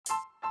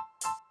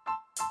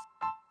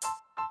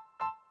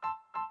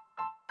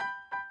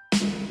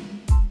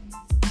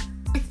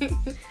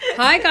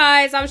Hi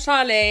guys, I'm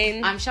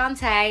Charlene. I'm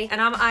Shantae. And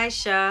I'm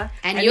Aisha.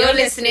 And you're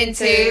listening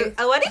to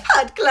A Wedding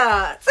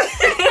Podcast.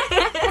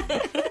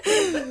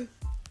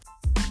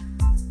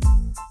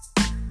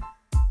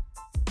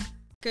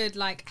 Good,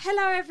 like,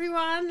 hello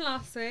everyone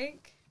last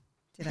week.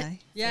 Did I?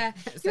 Yeah.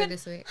 So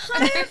this week.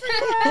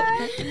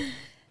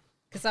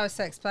 Because I was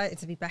so excited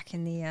to be back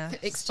in the...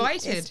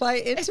 Excited?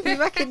 Excited to be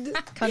back in...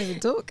 Can't even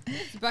talk.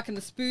 Back in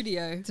the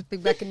studio. To be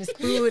back in the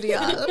studio.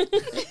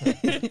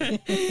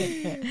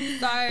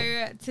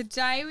 So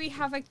today we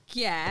have a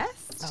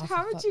guest. Oh,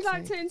 How for would you fuck's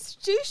like sake. to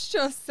introduce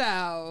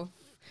yourself?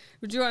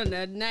 Would you want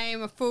a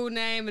name, a full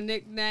name, a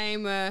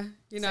nickname,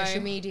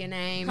 Social media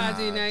name. How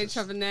do you know each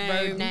other name?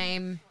 Road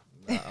name.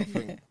 Nah, I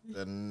think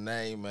the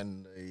name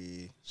and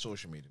the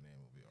social media name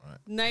will be alright.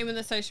 Name and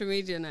the social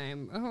media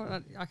name. Oh,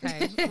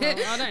 okay. Well,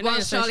 I don't know. While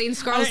your social- Charlene I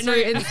scrolls don't know-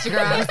 through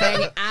Instagram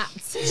saying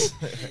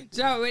at.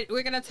 Joe,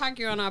 we're going to tag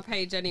you on our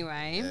page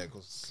anyway. Yeah,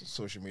 because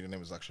social media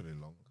name is actually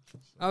long.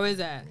 Oh, is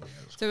it? Yeah,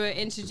 So we'll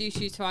introduce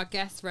you to our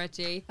guest,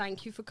 Reggie.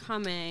 Thank you for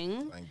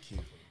coming. thank you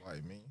for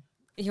inviting me.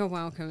 You're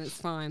welcome. It's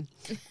fine.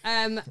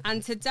 And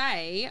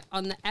today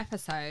on the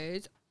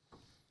episode,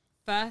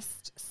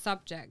 first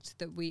subject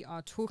that we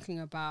are talking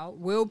about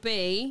will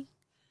be...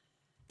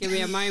 Give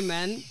me a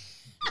moment.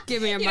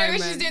 Give me a You know,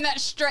 moment. she's doing that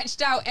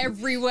stretched out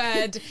every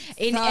word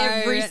in So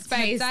every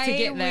space to today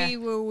get there.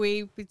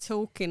 we be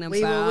talking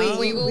about...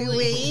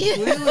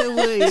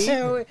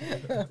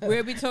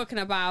 We'll be talking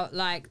about,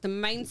 like, the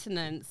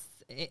maintenance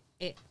it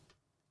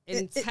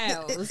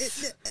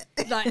entails.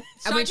 Like,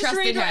 And we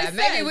trusted her. Maybe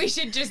Maybe we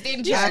should just Just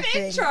intro. an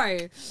Acting.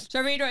 intro.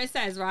 Shall I read what it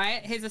says,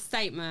 right? Here's a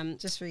statement.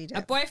 Just read A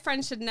it.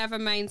 boyfriend should never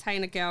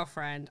maintain a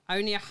girlfriend.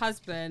 Only a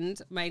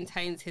husband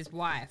maintains his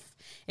wife.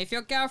 If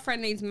your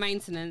girlfriend needs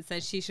maintenance,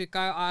 then she should go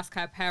ask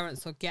her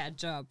parents or get a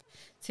job.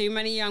 Too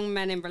many young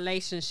men in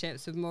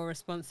relationships with more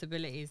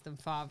responsibilities than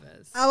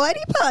fathers. A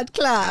Wedding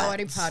Podcast. Our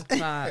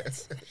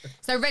podcast.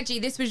 So, Reggie,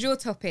 this was your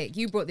topic.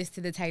 You brought this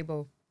to the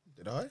table.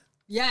 Did I?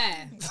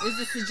 Yeah, it was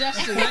a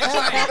suggestion. Don't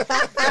try it.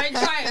 Don't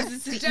try it. It was a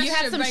suggestion. You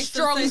had some based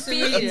on strong social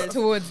media. feelings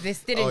towards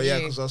this, didn't Oh yeah,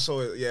 you? because I saw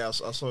it. Yeah, I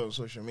saw it on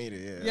social media.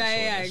 Yeah. I saw it Yeah,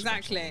 on Instagram,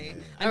 exactly. yeah. And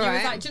you was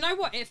Alright. like, do you know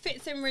what? It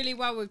fits in really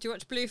well with. Do you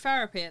watch Blue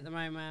Therapy at the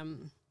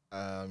moment?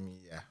 Yeah.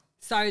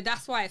 So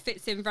that's why it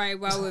fits in very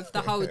well with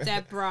the whole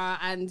Deborah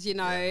and, you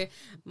know,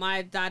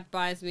 my dad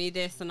buys me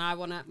this and I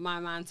want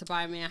my man to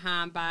buy me a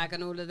handbag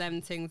and all of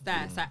them things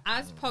there. So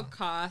as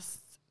podcasts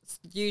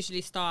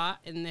usually start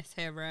in this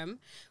here room,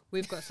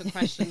 we've got some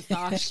questions to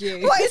ask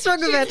you. What is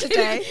wrong with her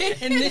today?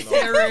 In this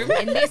here room.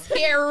 In this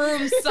here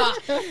room, sir.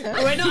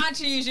 We're not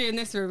actually usually in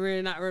this room, we're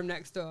in that room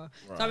next door.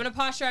 Right. So I'm going to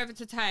pass you over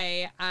to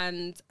Tay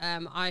and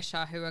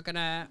Aisha, who are going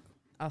to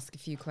Ask a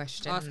few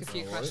questions. ask a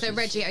few No questions. So,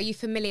 Reggie, are you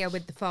familiar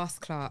with the Fast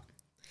Clock?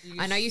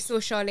 I know you saw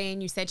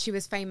Charlene. You said she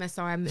was famous,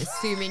 so I'm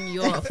assuming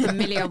you're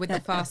familiar with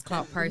the Fast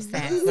Clock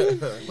process.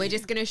 We're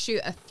just going to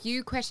shoot a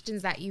few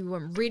questions at you.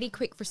 Want really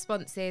quick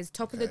responses,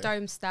 top of the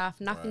dome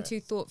stuff, nothing too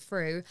thought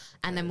through,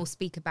 and then we'll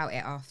speak about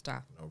it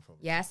after. No problem.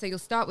 Yeah, so you'll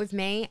start with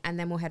me, and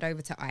then we'll head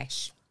over to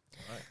Aish.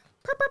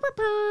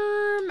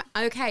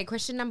 Okay,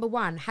 question number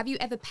 1. Have you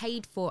ever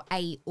paid for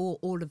a or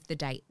all of the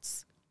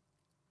dates?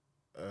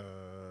 Yeah.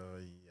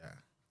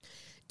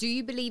 Do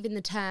you believe in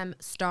the term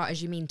start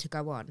as you mean to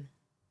go on?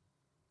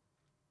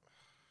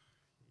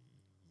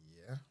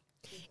 Yeah.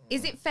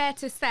 Is it fair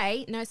to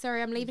say, no,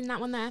 sorry, I'm leaving that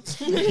one there.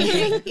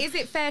 Is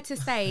it fair to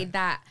say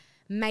that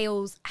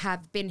males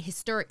have been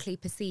historically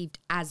perceived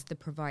as the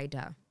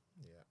provider?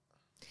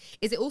 Yeah.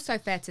 Is it also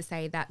fair to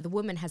say that the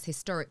woman has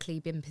historically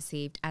been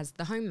perceived as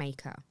the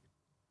homemaker?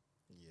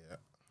 Yeah.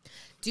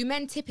 Do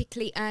men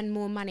typically earn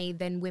more money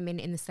than women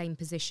in the same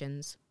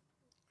positions?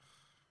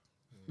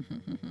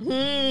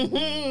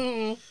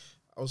 I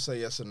would say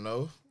yes and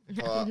no,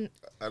 but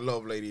a lot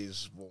of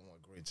ladies won't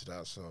agree to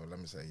that. So let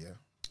me say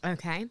yeah.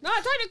 Okay. No,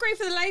 I don't agree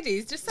for the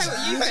ladies. Just say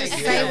what you think. Yeah,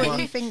 Say what but-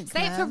 you think.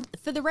 Say it man.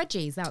 for the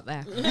Reggies out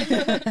there.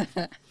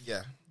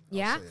 Yeah.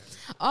 Yeah? I'll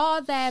say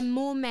Are there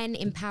more men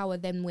in power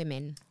than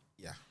women?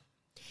 yeah.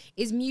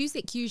 Is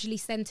music usually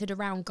centered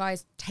around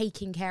guys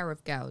taking care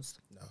of girls?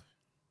 No.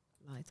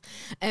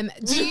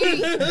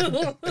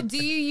 Do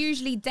you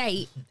usually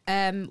date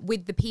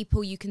with the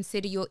people you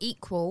consider your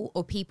equal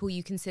or people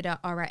you consider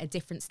are at a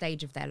different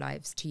stage of their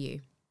lives to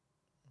you?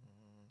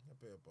 A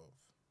bit of both.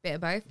 Bit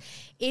of both.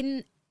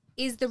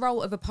 Is the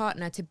role of a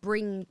partner to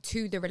bring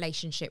to the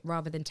relationship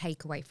rather than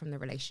take away from the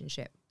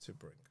relationship? To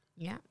bring.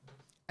 Yeah.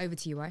 Over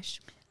to you, Aish.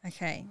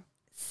 Okay.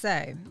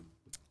 So,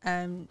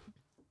 do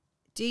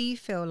you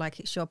feel like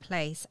it's your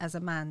place as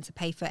a man to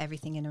pay for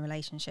everything in a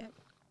relationship?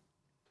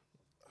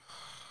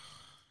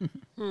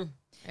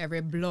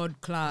 Every blood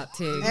clot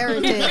too.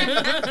 Everything.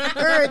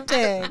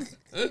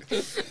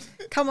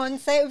 Come on,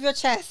 say it with your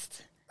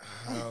chest.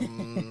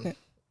 I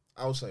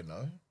would say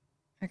no.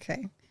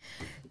 Okay.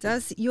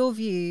 Does your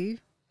view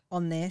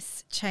on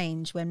this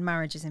change when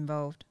marriage is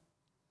involved?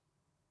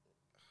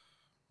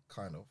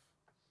 Kind of.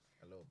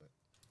 A little bit.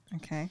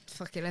 Okay.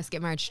 Fuck it, let's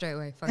get married straight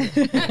away. Fuck it.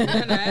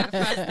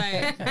 First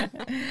date.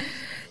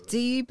 Do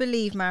you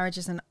believe marriage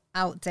is an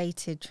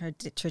outdated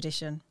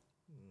tradition?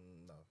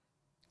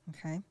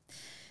 Okay.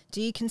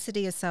 Do you consider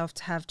yourself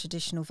to have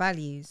traditional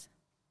values?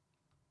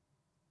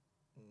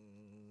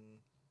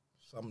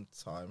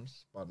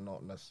 Sometimes, but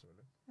not necessarily.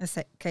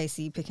 Okay,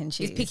 so you pick and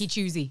choose. He's picky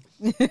choosy.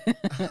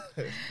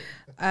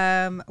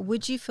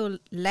 Would you feel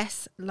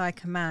less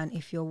like a man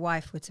if your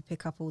wife were to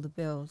pick up all the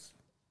bills?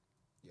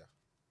 Yeah.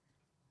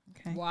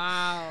 Okay.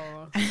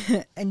 Wow.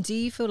 And do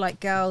you feel like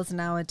girls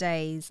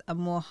nowadays are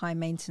more high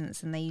maintenance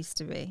than they used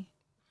to be?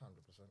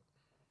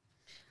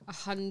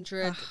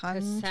 100%.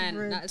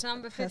 100%. That's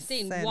number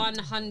 15.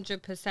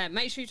 100%. 100%.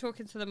 Make sure you're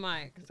talking to the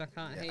mic because I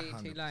can't hear you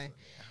too low.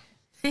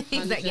 100%,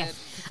 He's like, yes.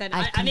 100%.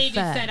 I I need you to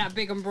say confirm. that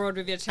big and broad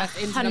with your chest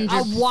into the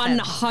 100%.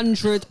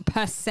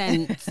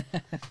 100%.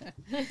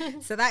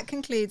 So that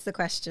concludes the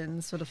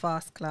questions for the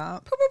Fast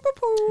Club.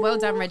 Well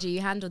done, Reggie. You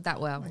handled that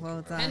well.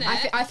 Well done.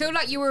 Innit? I feel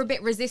like you were a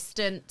bit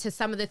resistant to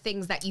some of the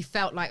things that you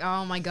felt like,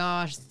 oh my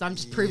gosh, I'm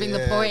just proving the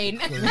Yeah,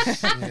 point.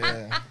 because, yeah. I'm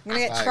going to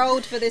get Like-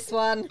 trolled for this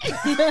one.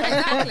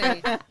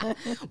 Exactly.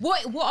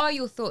 What are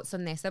your thoughts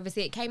on this?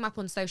 Obviously, it came up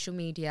on social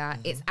media.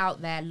 It's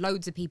out there.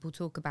 Loads of people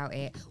talk about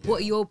it.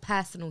 What are your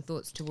personal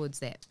thoughts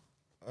towards it?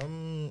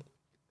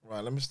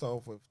 Right, let me start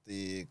off with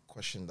the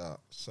question that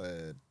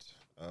said,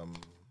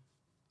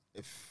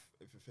 if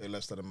you feel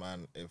less than a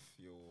man if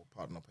your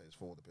partner pays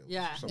for all the bills.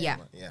 Yeah. Something Yeah.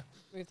 like- yeah.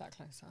 Move that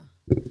closer.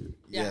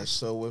 Yeah.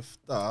 So with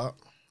that,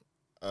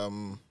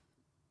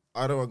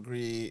 I don't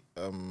agree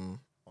on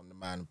the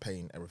man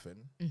paying everything,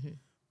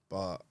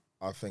 but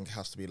I think it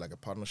has to be like a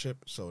partnership.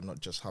 So not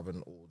just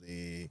having all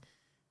the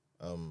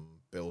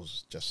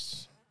bills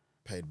just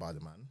paid by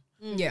the man.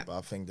 Yeah. But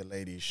I think the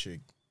lady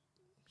should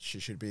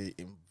be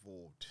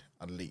involved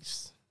at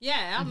least.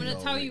 Yeah, I'm going to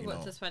know, tell you you what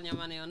know. to spend your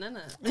money on,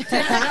 innit?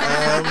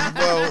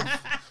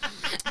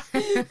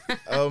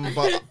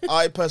 But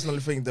I personally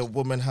think the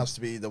woman has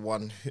to be the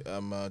one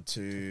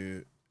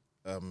to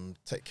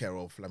take care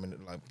of,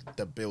 like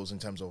the bills in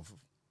terms of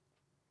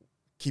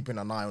keeping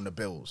an eye on the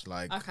bills,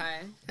 like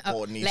Okay.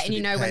 what needs Letting to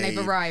you be know when they've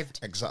paid, arrived.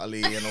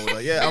 exactly, and all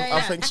that. Yeah,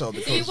 I think so.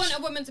 Because So you want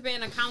a woman to be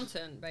an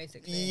accountant,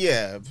 basically?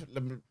 yeah,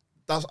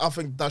 I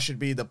think that should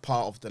be the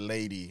part of the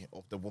lady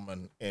of the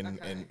woman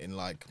in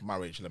like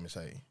marriage. Let me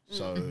say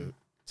so.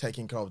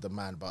 Taking care of the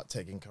man, but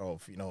taking care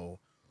of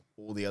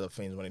all the other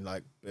things when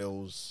like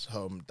bills,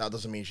 home. That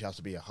doesn't mean she has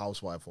to be a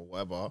housewife or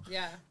whatever.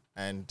 Yeah.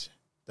 And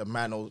the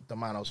man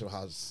also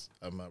has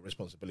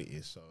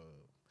responsibilities. So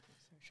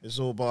it's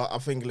all. But I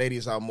think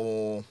ladies are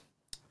more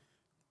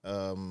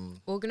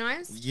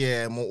Organized?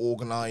 yeah, more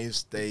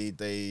organized.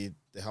 They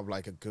have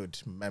like a good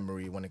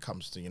memory when it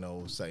comes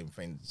to certain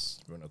things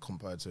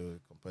compared to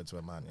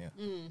a man. Yeah.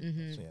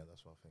 So yeah,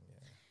 that's what I think. Yeah.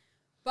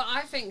 But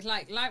I think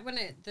like when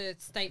the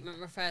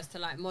statement refers to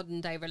like modern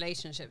day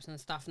relationships and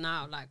stuff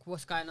now, like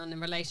what's going on in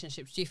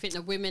relationships, do you think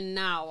the women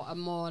now are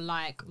more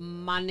like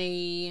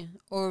money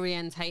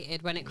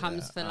orientated when it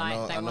comes to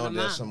like they I want know a man?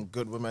 there's some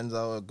good women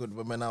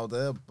out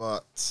there,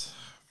 but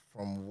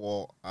from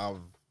what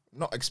I've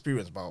not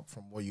experienced, but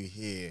from what you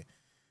hear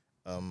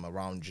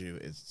around you,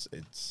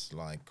 it's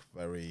like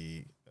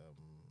very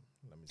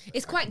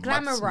It's quite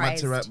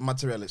glamorized.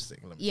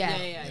 materialistic. Yeah.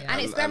 Yeah.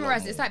 And it's A lot glamorized.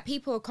 more. It's like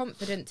people are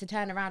confident to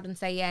turn around and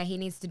say, yeah, he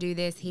needs to do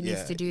this, he needs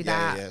Yeah, to do yeah,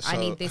 that. yeah. I So-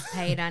 need this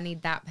paid, I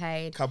need that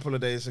paid. A couple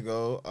of days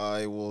ago,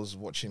 I was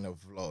watching a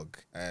vlog,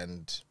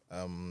 and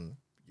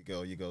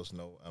you girls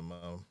know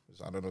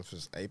I don't know if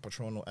it's A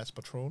Patron or S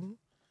Patron.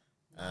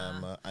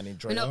 Annie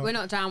Drea. We're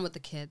not down with the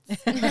kids.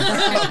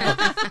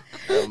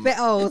 Bit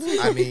old.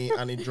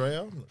 Annie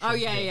Drea. Oh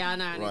yeah, I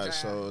know. Annie Right, Drea.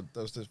 so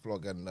there's this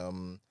vlog,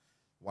 and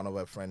one of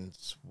her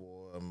friends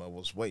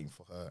was waiting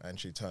for her, and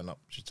she turned up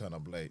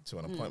late to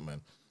an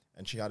appointment,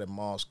 and she had a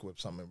mask with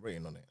something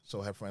written on it.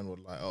 So her friend was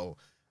like, "Oh,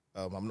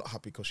 I'm not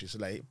happy because she's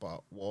late,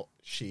 but what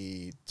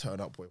she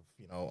turned up with,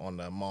 on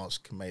the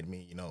mask made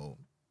me,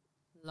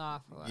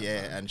 laugh. Or whatever.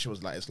 yeah." And she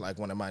was like, "It's like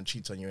when a man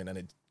cheats on you, and then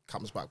it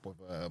comes back with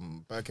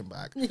Birkin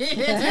bag." And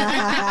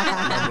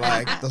I'm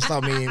like, does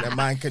that mean a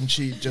man can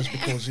cheat just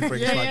because he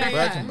brings like a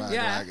Birkin bag?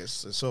 yeah. Like,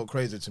 it's so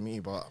crazy to me,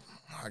 but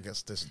I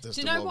guess this Do the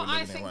you know world what we're I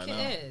living in think right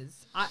it now.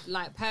 is?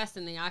 Like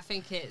personally, I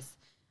think it's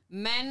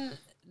men.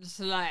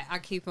 So like I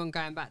keep on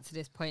going back to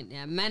this point.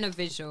 Yeah, men are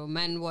visual.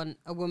 Men want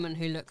a woman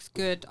who looks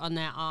good on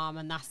their arm,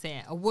 and that's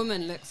it. A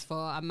woman looks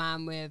for a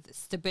man with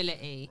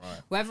stability,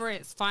 whether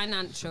it's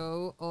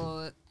financial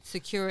or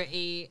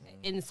security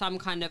in some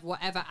kind of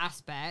whatever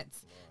aspect.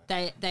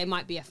 They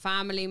might be a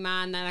family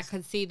man, and I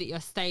can see that you're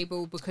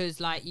stable because,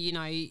 like,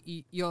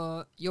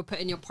 you're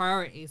putting your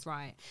priorities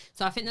right.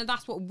 So I think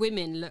that's what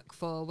women look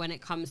for when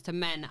it comes to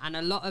men, and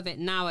a lot of it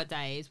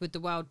nowadays, with the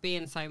world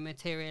being so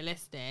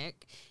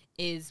materialistic,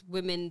 is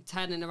women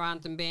turning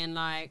around and being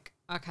like,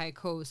 okay,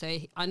 cool. So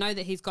I know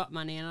that he's got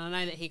money, and I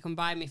know that he can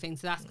buy me things.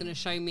 So that's going to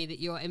show me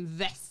that you're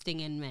investing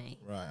in me.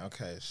 Right.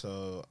 Okay.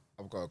 So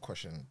I've got a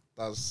question.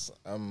 Does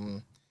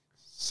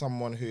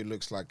someone who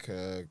looks like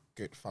a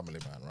good family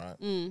man, right?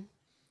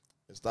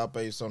 Is that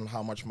based on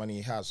how much money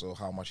he has or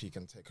how much he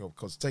can take care of?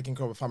 Because taking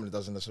care of a family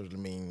doesn't necessarily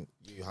mean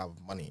you have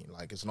money.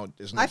 Like it's not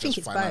I just think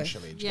it's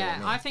financially. both. do you know what Yeah, I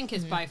mean? I think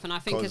it's both, and I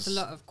think it's a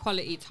lot of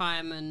quality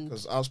time and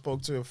Because I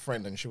spoke to a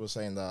friend and she was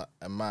saying that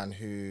a man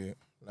who,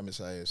 let me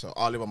say, so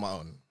I live on my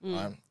own,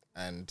 right?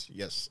 And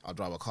yes, I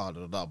drive a car,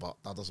 but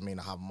that doesn't mean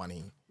I have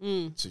money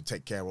to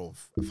take care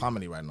of a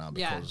family right now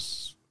Yeah.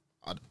 because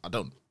I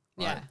don't.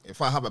 Right? Yeah.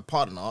 If I have a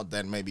partner,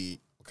 then maybe,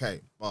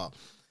 okay. But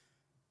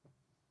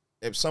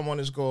if someone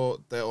has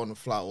got their own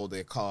flat or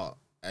their car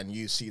and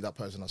you see that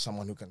person as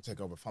someone who can take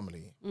over a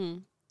family,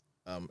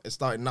 it's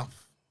not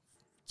enough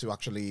to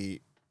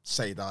actually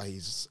say that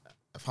he's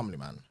a family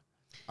man.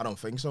 I don't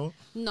think so.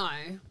 no.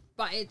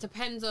 But it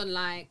depends on,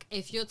 like,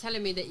 if you're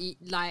telling me that you,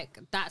 like,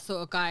 that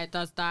sort of guy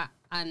does that,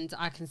 and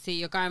I can see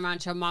you're going around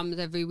to your mum's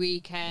every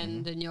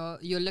weekend and you're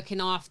looking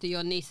after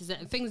your nieces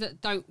and things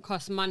that don't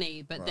cost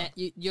money, but that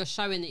you're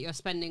showing that you're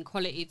spending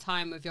quality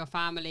time with your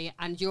family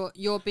and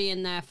you're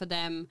being there for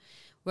them,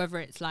 whether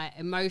it's like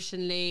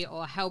emotionally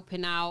or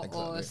helping out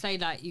or say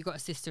like you got a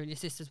sister and your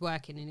sister's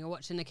working and you're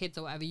watching the kids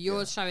or whatever,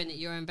 you're showing that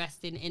you're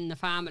investing in the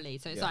family.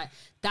 So it's like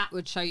that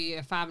would show you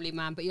a family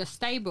man, but you're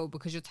stable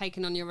because you're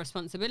taking on your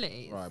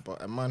responsibilities. Right,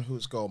 but a man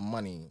who's got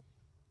money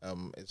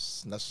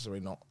is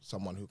necessarily not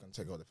someone who can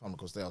take over the family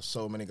because there are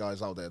so many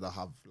guys out there that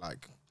have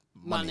like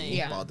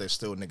money, but they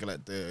still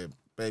neglect their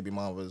baby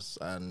mothers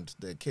and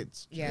their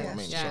kids. You know what I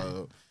mean? Yeah.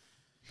 So,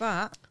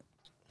 But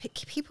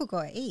people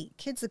got to eat.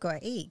 Kids have got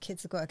to eat.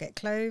 Kids have got to get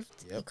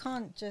clothed. Yep. You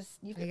can't just.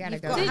 You've gotta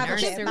got go to to have a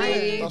bit of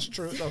nursery.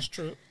 balance. that's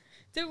true.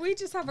 Did we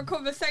just have a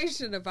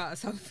conversation about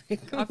something?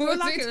 I What feel was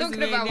like we it was talking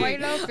me about? and Why you. are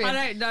you laughing? I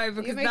don't know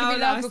because making now me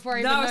laugh before I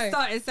even I know.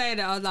 started saying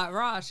it. I was like,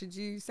 "Rah, should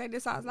you say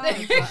this out loud?"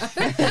 But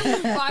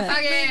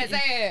I think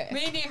say it.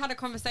 me and you had a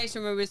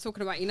conversation where we were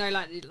talking about, you know,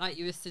 like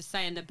you was just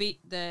saying the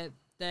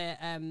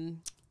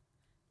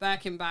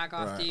Birkin bag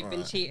after you've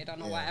been cheated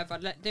on or whatever.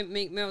 Didn't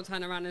Meek Mill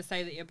turn around and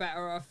say that you're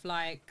better off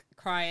like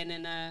crying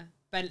in a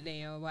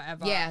Bentley or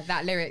whatever? Yeah,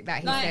 that lyric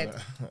that he said.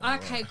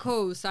 Okay,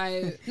 cool.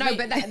 So No,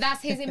 but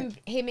that's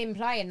him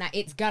implying that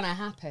it's gonna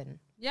happen.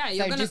 yeah,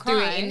 you're So gonna just cry. do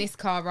it in this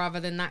car rather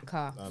than that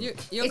car.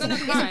 You're gonna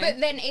cry. But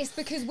then it's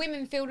because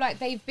women feel like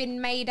they've been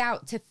made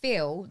out to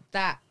feel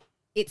that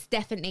it's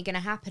definitely going to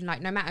happen.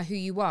 Like, no matter who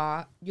you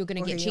are, you're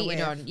going to get who you're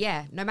cheated with. on.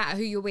 Yeah, no matter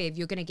who you're with,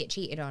 you're going to get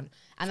cheated on.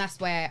 And that's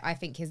where I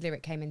think his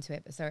lyric came into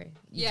it. But sorry.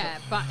 Yeah,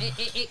 but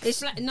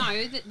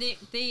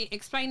the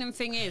explaining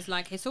thing is,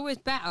 like, it's always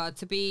better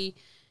to be,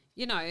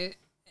 you know,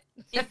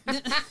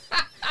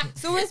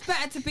 it's always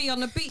better to be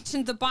on the beach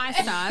in Dubai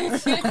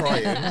sand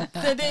Crying.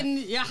 than in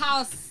your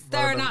house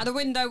staring out the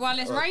window while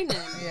it's raining.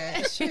 Yeah,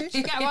 it's true. Do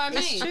you get what I mean?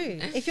 It's true.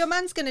 If your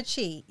man's going to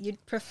cheat,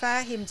 you'd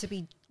prefer him to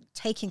be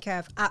taking care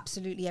of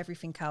absolutely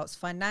everything else,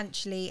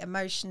 financially,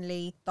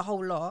 emotionally, the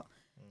whole lot.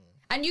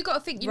 And you got to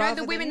think, you know, Rather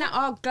the than women that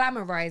are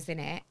glamorizing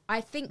it, I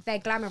think they're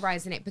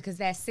glamorizing it because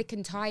they're sick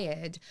and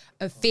tired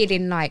of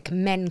feeling like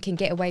men can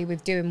get away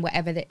with doing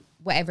whatever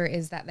it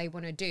is that they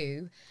want to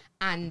do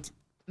and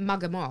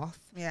mug them off.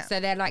 Yeah. So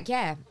they're like,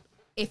 yeah,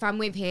 if I'm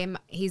with him,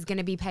 he's going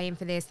to be paying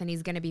for this and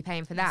he's going to be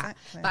paying for that.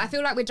 Exactly. But I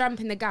feel like we're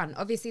jumping the gun.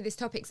 Obviously, this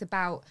topic's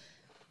about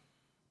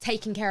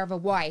taking care of a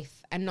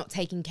wife and not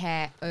taking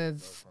care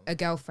of a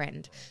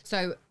girlfriend.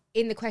 So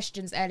in the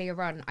questions earlier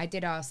on, I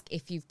did ask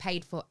if you've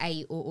paid for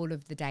A, or all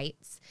of the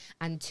dates,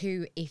 and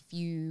 2, if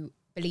you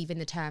believe in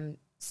the term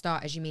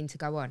start as you mean to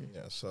go on.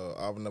 Yeah, so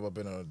I've never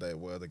been on a date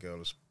where the girl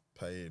has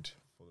paid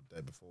for the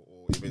day before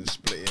or even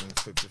splitting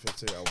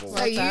 50-50. I've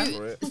always paid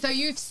for it. So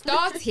you've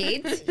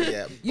started,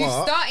 Yeah, you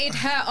but- started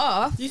her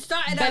off. You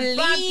started Believe a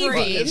bad it. But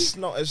breed. it's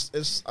not.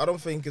 It's. I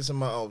don't think it's a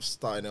matter of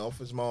starting it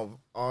off. It's more of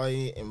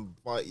I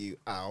invite you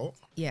out.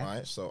 Yeah.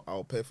 Right. So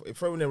I'll pay for.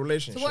 If we're in a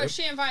relationship. So what if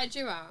she invited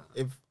you out?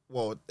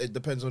 It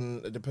depends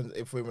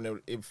if we're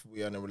if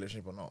we are in a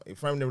relationship or not.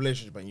 If I'm in a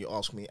relationship and you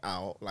ask me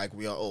out, like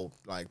we are all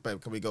like, babe,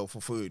 can we go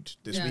for food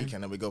this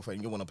weekend? And we go for it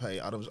and you want to pay.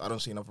 I don't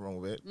see nothing wrong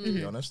with it, to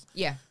be honest.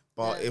 Yeah.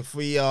 But if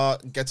we are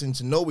getting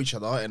to know each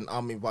other and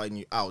I'm inviting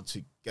you out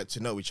to get to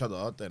know each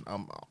other, then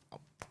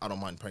I don't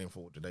mind paying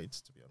for the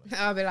dates, to be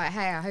honest. I'll be like,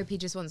 hey, I hope he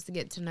just wants to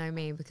get to know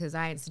me because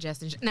I ain't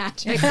suggesting. Nah,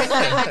 joking.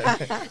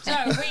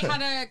 So we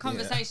had a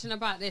conversation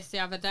about this the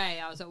other day.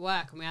 I was at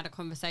work and we had a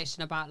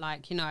conversation about,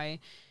 like, you know,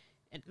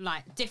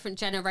 like different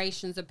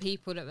generations of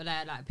people that were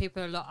there, like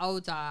people a lot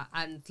older,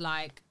 and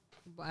like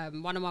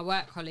one of my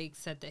work colleagues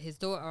said that his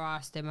daughter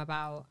asked him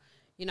about,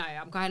 you know,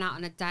 I'm going out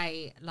on a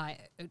date,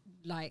 like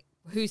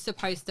who's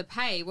supposed to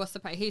pay? What's the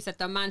pay? He said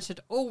the man should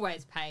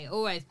always pay.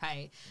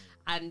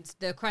 And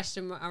the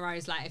question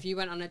arose, like, if you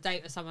went on a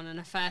date with someone on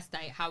a first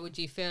date, how would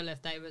you feel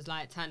if they was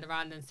like turned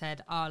around and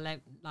said, oh,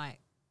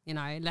 you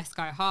know, let's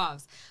go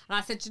halves? And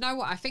I said, do you know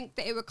what? I think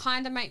that it would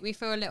kind of make me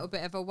feel a little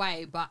bit of a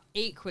way, but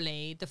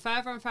equally, the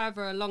further and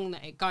further along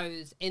that it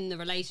goes in the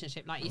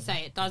relationship, like you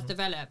say, it does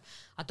develop.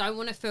 I don't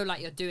want to feel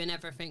like you're doing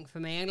everything for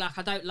me. Like,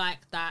 I don't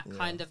like that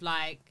kind of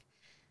like,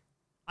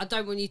 I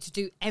don't want you to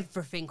do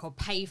everything or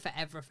pay for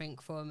everything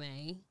for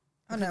me.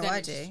 Oh, no, Then I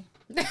it's-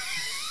 do.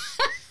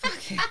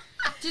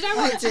 Do you know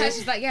what?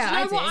 She's like, yeah, Do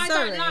you know I what I do.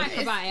 don't like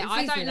about it? it's I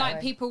easy don't that like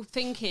way. people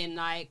thinking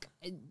like,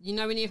 you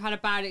know, when you've had a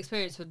bad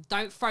experience, well,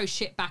 don't throw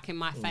shit back in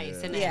my face,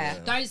 innit? Yeah.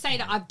 Don't say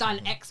that I've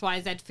done X,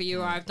 Y, Z for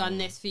you, or I've done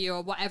this for you,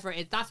 or whatever it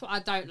is. That's what I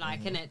don't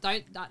like, innit?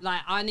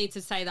 Like, I need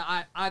to say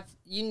that I've,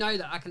 you know,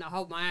 that I can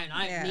hold my own.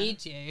 I don't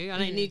need you. I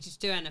don't need you to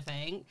do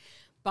anything.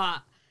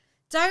 But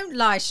Don't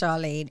lie,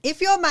 Charlene.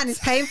 If your man is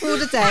paying for all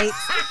the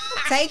dates,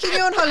 taking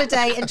you on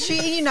holiday and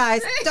treating you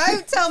nice,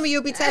 don't tell me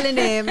you'll be telling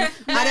him,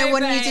 I don't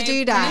want you to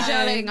do that.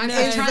 Darling, I'm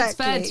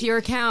transferred to your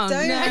account.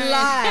 Don't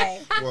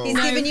lie. Well-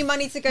 He's giving you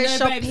money to go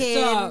shopping,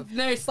 stop.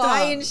 No, stop.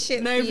 buying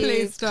shit No, for you.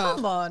 please stop.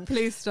 Come on.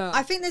 Please stop.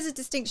 I think there's a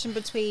distinction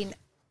between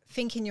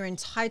thinking you're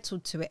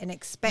entitled to it and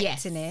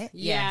expecting it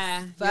Yeah,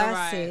 you're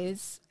right.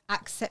 versus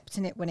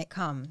accepting it when it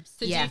comes.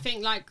 So do Yeah. you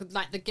think like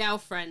the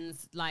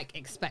girlfriends like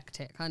expect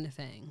it kind of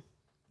thing?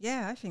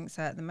 Yeah, I think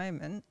so at the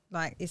moment.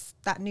 Like, it's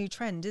that new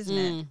trend, isn't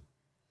it?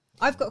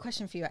 I've got a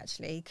question for you,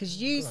 actually, because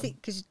you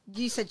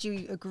said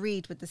you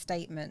agreed with the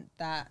statement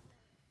that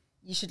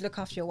you should look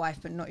after your wife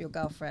but not your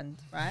girlfriend,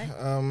 right?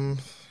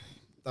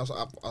 That's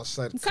what I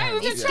said. Say kind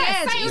it with of, your yeah.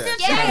 chest. Say it with your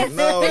Yeah. chest.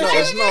 No, Say it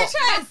it's with your not.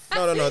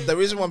 chest. No. The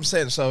reason why I'm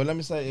saying, so let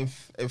me say,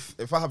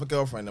 if I have a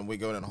girlfriend and we're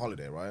going on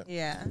holiday, right?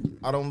 Yeah.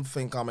 I don't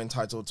think I'm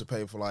entitled to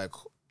pay for like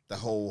the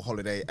whole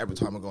holiday every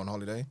time I go on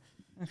holiday.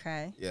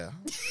 Okay. Yeah,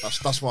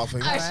 that's what I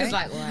think. I was just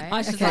like, why? I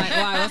was just like,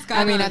 why? What's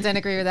going on? I mean, I don't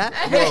agree with that.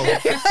 Well,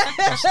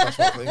 that's what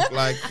I think.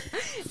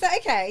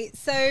 Like,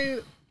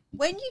 So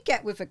when you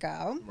get with a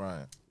girl,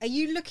 right? are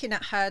you looking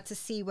at her to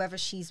see whether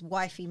she's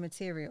wifey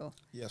material?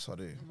 Yes, I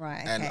do.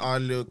 Right, And okay. I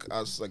look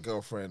as a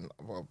girlfriend.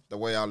 Well, the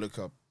way I look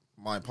at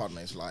my partner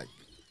is like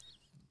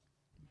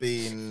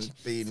being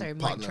Sorry, mic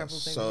partners. trouble,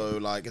 baby. So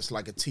like it's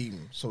like a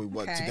team. So we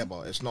work Okay.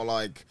 together. It's not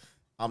like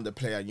I'm the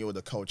player and you're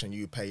the coach and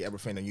you pay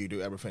everything and you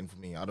do everything for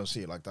me. I don't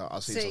see it like that. I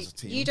see it as a So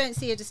team. you don't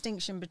see a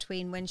distinction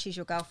between when she's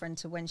your girlfriend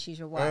to when she's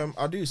your wife?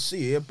 I do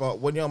see it, but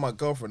when you're my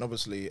girlfriend,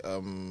 obviously,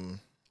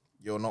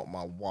 you're not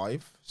my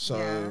wife. So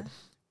Yeah.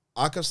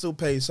 I can still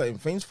pay certain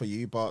things for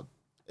you, but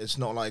it's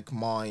not like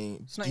my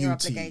not duty. your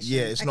obligation.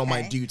 Yeah, it's not my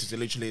Okay. duty to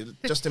literally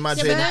just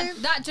imagine.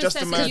 but that just Just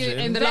says that you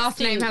imagine. The last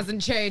investing. name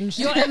hasn't changed.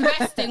 You're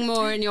investing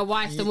more in your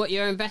wife than what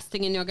you're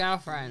investing in your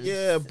girlfriend.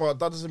 Yeah, but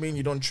that doesn't mean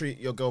you don't treat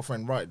your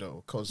girlfriend right,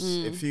 though. Because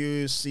Mm. if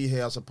you see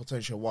her as a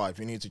potential wife,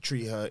 you need to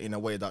treat her in a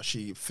way that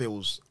she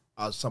feels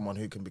as someone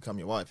who can become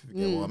your wife, if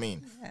you get what I Mm.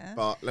 mean. Yeah.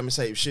 But let me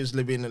say, if she's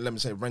living, let me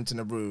say, renting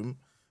a room,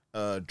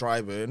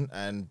 driving,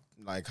 and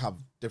like have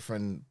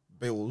different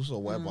bills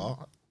or whatever.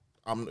 Mm.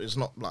 It's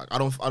not like I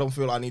don't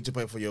feel I need to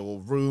pay for your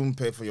room,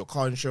 pay for your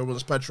car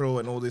insurance, petrol,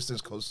 and all these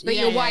things. Because But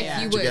Yeah, your yeah, wife,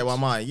 yeah. you do you get what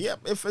would. I mean? Yeah,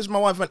 if it's my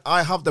wife and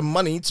I have the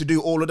money to do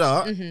all of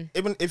that, Mm-hmm.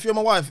 even if you're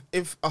my wife,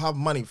 if I have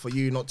money for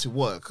you not to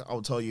work,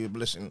 I'll tell you,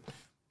 listen,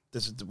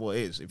 this is what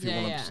it is. If you Yeah,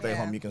 want yeah. to stay Yeah.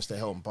 home, you can stay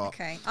home. But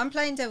Okay, I'm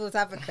playing devil's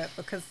advocate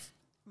because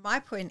my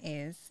point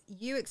is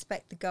you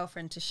expect the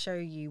girlfriend to show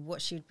you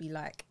what she'd be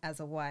like as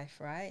a wife,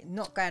 right?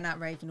 Not going out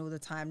raving all the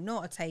time,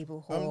 not a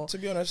table whore. to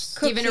be honest,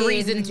 Given a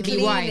reason to be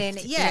cleaning,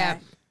 wifed. Yeah.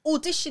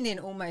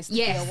 Auditioning almost to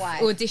Yes, be a wife.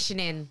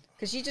 auditioning.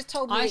 Because you just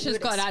told me that you Aisha's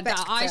would got that.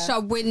 expect her-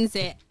 Aisha wins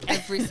it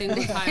every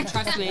single time.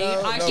 Trust me.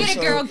 No, Aisha, no, Get it,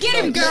 so- girl. Get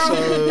him, no,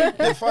 girl.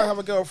 So if I have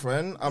a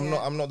girlfriend, I'm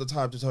Yeah. not the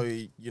type to tell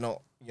you you're not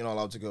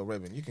allowed to go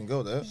raving. You can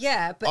go there.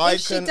 Yeah, but I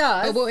if she can-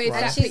 does, But what if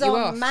and that she's put you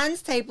on off?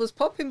 man's tables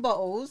popping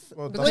bottles,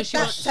 Well, would that's-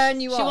 that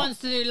turn you she off? wants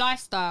to do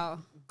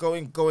lifestyle.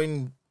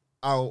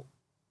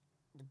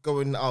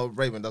 Going out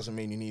raving doesn't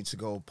mean you need to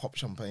go pop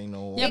champagne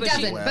or Yeah, It but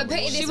she- doesn't. But put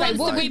it She this way, wants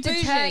what to be would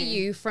deter bougie.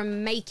 you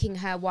from making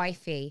her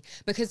wifey?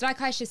 Because like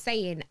Aisha's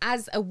saying,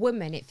 as a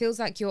woman, it feels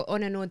like you're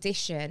on an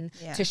audition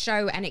Yeah. to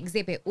show and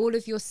exhibit all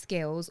of your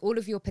skills, all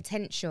of your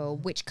potential,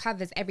 which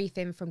covers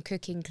everything from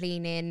cooking,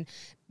 cleaning,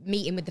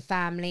 meeting with the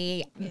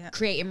family, Yeah.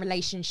 creating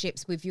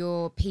relationships with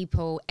your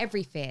people,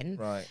 everything.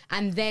 Right.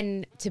 And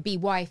then to be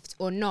wifed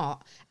or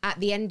not, at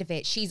the end of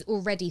it, she's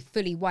already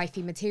fully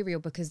wifey material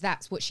because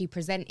that's what she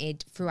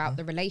presented throughout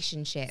the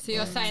relationship. So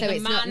you're saying So the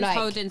it's not man's like-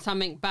 holding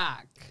something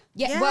back.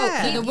 Yeah, Yeah.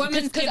 well, So the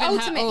woman's because giving her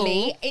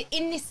ultimately, all.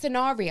 in this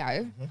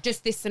scenario,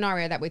 just this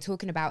scenario that we're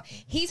talking about,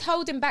 he's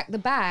holding back the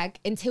bag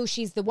until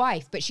she's the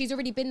wife, but she's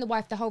already been the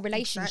wife the whole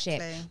relationship.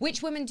 Exactly.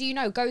 Which woman do you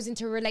know goes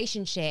into a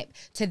relationship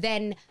to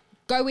then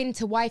go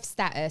into wife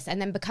status and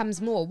then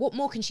becomes more? What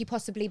more can she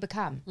possibly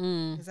become?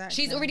 Exactly.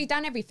 She's already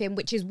done everything,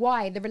 which is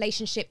why the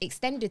relationship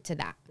extended to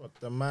that. But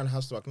the man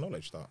has to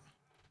acknowledge that.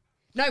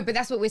 No, but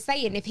that's what we're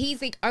saying. If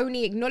he's like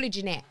only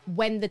acknowledging it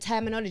when the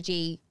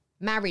terminology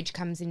marriage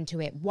comes into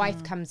it,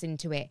 wife comes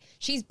into it,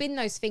 she's been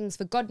those things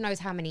for God knows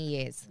how many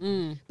years.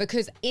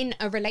 Because in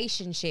a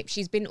relationship,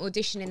 she's been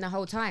auditioning the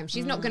whole time.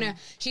 She's not gonna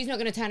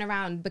turn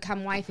around,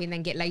 become wifey, and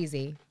then get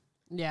lazy.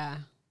 Yeah.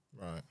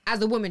 Right.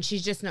 As a woman,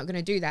 she's just not going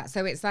to do that.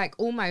 So it's like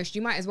almost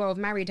you might as well have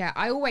married her.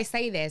 I always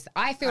say this.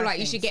 I feel like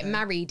you think should get so.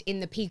 married in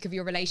the peak of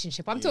your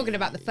relationship. I'm talking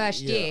about the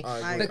first Yeah, year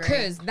I agree.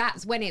 because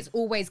that's when it's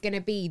always going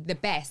to be the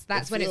best.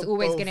 That's If when it's you're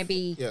always both- going to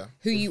be yeah.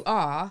 who you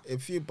are.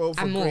 If you both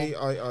And agree,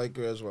 I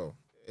agree as well.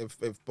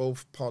 If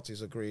both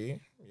parties agree,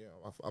 yeah,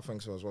 I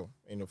think so as well.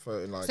 In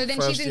like so then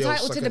first she's year or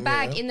entitled to the second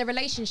bag year. in the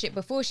relationship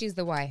before she's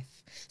the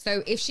wife.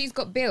 So if she's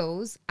got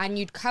bills and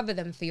you'd cover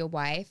them for your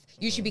wife,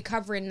 you should be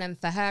covering them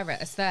for her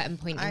at a certain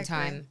point I in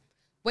time. agree.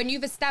 When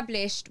you've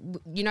established,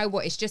 you know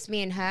what, it's just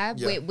me and her.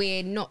 Yeah.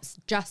 We're not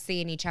just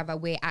seeing each other.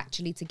 We're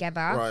actually together.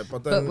 Right,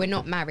 but but then, we're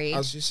not married.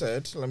 As you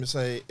said, let me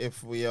say,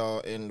 if we are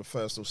in the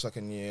first or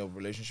second year of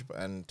relationship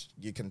and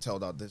you can tell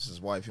that this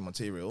is wifey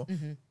material,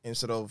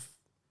 instead of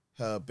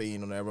her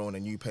being on her own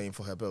and you paying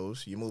for her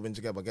bills, you move in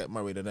together, get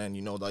married, and then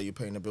you know that you're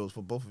paying the bills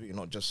for both of you,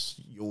 not just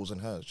yours and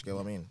hers. You get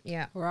what I mean?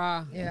 Yeah.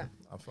 Rah. Yeah.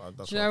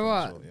 That's Do you know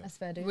I think what? as well, That's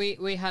fair, dude.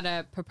 We had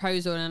a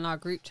proposal in our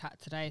group chat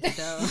today.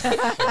 Still,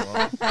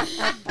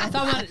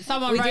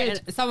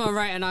 someone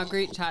wrote in our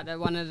group chat that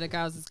one of the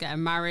girls is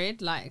getting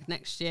married like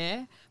next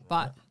year,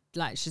 but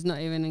like she's not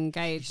even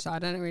engaged, so I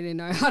don't really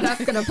know how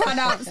that's gonna pan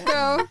out.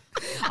 Still,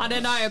 I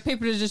don't know.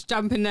 People are just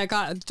jumping the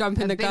gun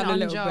a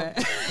little bit.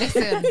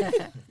 Listen,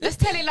 let's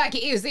tell it like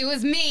it is. It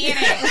was me,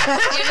 innit?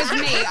 It was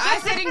me. I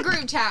said in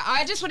group chat,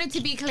 I just wanted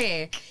to be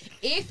clear.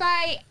 If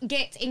I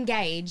get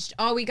engaged,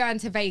 are we going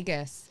to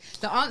Vegas?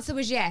 The answer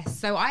was yes.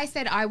 So I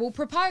said I will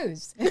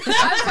propose. I'm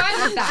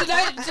fine with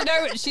that. Do you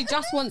know what? She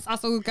just wants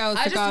us all girls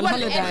I to just go on want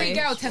holiday. every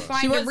girl to She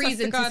find a wants us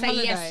reason go to on say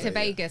yes holiday. to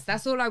Vegas.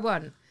 That's all I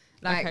want.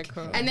 Like, Okay,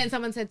 cool. and then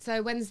someone said,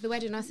 "So when's the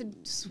wedding?" I said,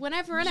 "Just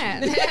whenever,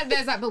 innit?"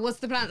 There's like, "But what's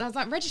the plan?" I was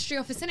like, "Registry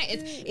office,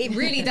 innit? It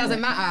really doesn't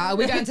matter. Are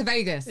we going to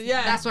Vegas?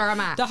 Yeah, that's where I'm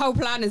at. The whole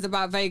plan is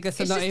about Vegas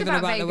and It's not just even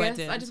about the Vegas.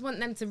 wedding. I just want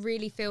them to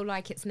really feel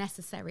like it's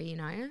necessary, you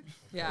know."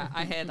 Yeah,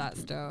 I hear that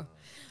still.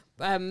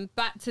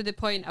 Back to the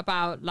point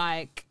about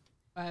like,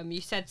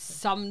 you said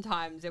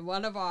sometimes in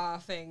one of our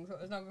things.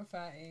 What was number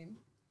 13?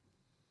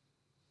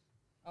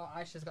 Oh,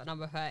 Aisha's got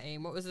number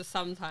 13. What was the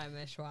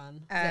sometime-ish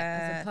one?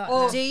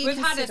 Or do you we've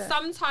had a consider-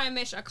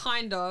 sometime-ish, a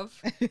kind of,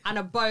 and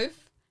a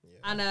both,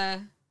 and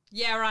a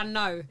yeah and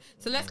no.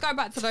 So let's go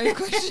back to those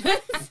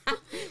questions.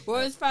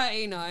 What was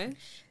 13, oh?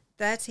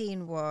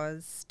 13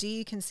 was, do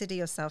you consider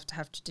yourself to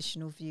have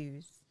traditional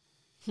views?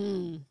 As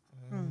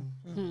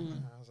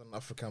an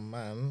African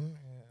man,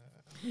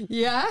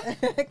 Yeah?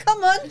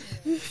 Come on,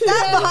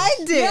 stand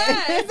behind it.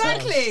 Yeah,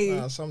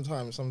 exactly.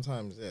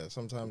 sometimes, yeah.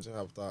 Sometimes you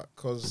have that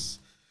because,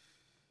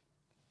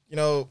 you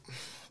know,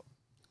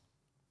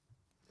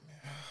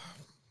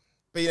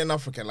 being an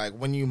African, like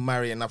when you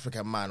marry an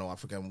African man or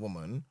African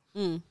woman,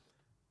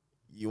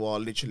 you are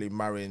literally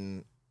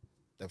marrying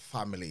the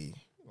family,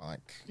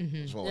 like,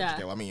 as well. Yeah. You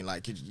get what I mean?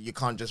 Like, you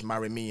can't just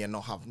marry me and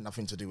not have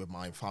nothing to do with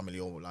my family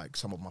or like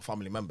some of my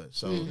family members.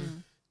 So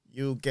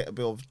you get a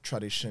bit of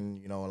tradition,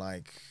 you know,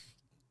 like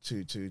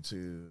to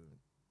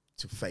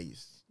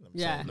face.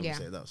 Let me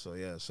say that. So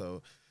yeah,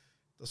 so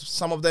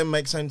some of them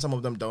make sense, some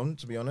of them don't,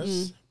 to be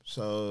honest.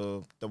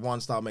 So the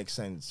ones that make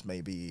sense,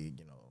 maybe,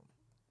 you know,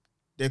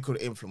 they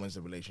could influence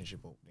the relationship,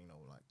 or, you know,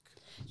 like.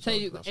 So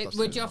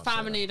would your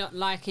family not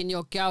liking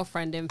your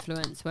girlfriend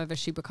influence whether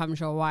she becomes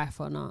your wife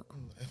or not?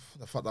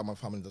 The fact that my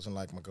family doesn't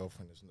like my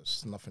girlfriend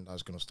is nothing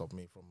that's going to stop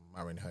me from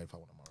marrying her if I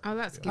want to marry her. Oh,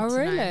 that's good. Oh, to know.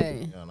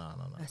 really? Yeah, no.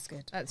 That's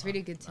good. That's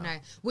really good to know.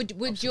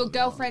 Would your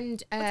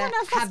girlfriend I don't know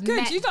if that's have good.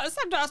 met? You don't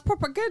said that's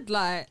proper good,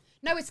 like.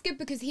 No, it's good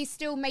because he's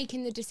still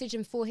making the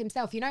decision for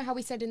himself. You know how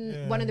we said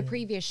in one of the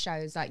previous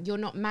shows, like, you're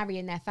not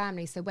marrying their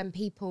family. So when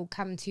people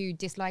come to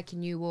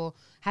disliking you or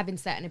having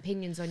certain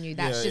opinions on you,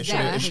 that's just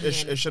their opinion.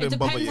 It shouldn't It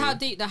bother depends you. how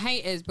deep the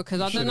hate is, because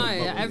I don't know.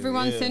 Shouldn't bother you,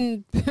 Everyone's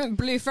yeah. in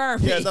blue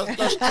therapy. Yeah,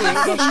 that's true.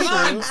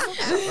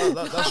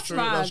 That's true.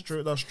 mad.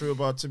 That's true.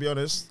 But to be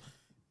honest,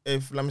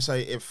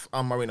 if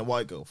I'm marrying a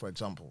white girl, for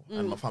example,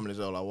 and my family's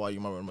all like, "Why are you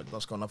marrying?"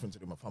 That's got nothing to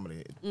do with my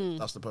family.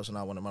 That's the person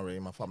I want to marry.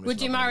 My family.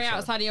 Would you marry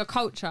outside of your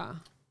culture?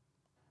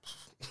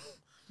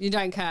 You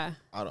don't care.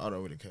 I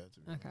don't really care. To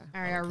be Okay.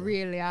 I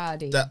really are.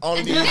 The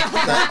only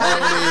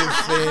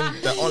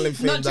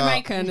thing Not that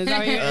Jamaican, is that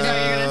what you're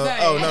gonna say?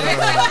 oh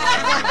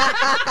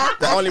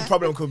no. The only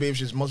problem could be if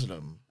she's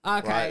Muslim.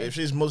 Okay. Right? If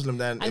she's Muslim,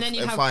 then And then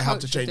you if have I have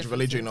to culture change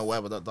religion or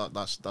differences. whatever,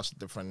 that's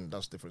different.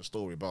 That's a different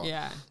story. But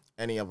Yeah.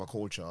 any other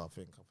culture, I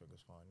think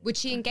it's fine. Would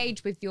she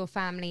engage with your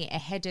family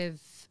ahead of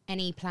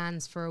any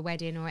plans for a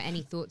wedding or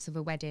any thoughts of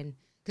a wedding?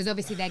 Because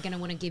obviously they're going to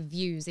want to give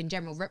views in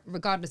general,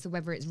 regardless of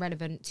whether it's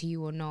relevant to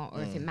you or not,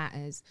 or if it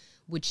matters.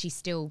 Would she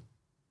still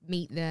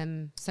meet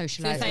them, So you're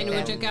socialise? saying, with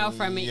would them? your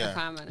girlfriend meet your yeah.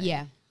 family?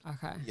 Yeah.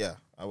 Okay. Yeah,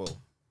 I will.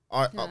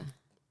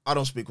 I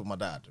don't speak with my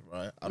dad,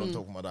 right? I don't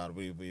talk with my dad.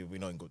 We're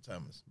not in good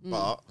terms.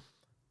 But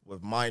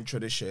with my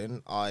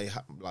tradition, I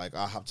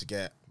have to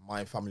get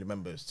my family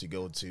members to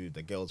go to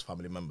the girl's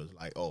family members.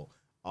 Like, oh,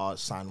 our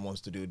son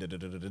wants to do da da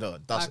da da da.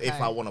 That's if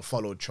Okay. I want to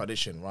follow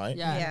tradition, right?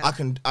 Yeah. Yeah.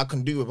 I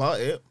can do without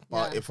it,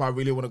 but Yeah. if I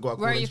really want to go Where are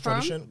according you to from?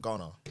 tradition,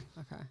 Ghana.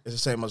 Okay. It's the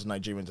same as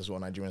Nigerians as well.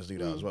 Nigerians do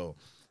that as well.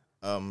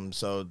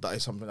 So that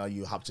is something that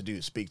you have to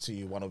do. Speak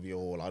to one of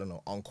your, I don't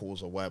know,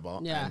 uncles or whatever,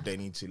 Yeah. and they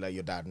need to let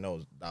your dad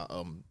know that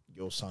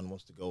your son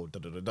wants to go da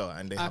da da da,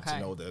 and they have to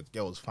Okay. know the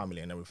girl's family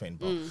and everything.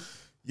 But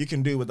you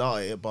can do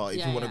without it. But if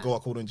Yeah, you want to yeah. go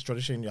according to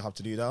tradition, you have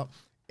to do that.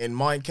 In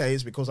my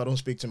case, because I don't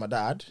speak to my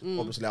dad,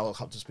 obviously I'll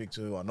have to speak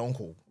to an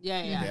uncle.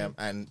 Yeah, yeah.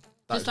 And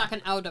Just like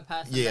an elder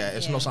person. Yeah,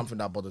 it's Yeah. not something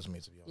that bothers me,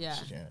 to be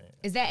honest. Yeah.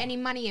 Is there any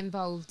money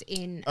involved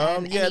in Yeah,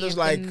 any there's of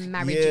like- the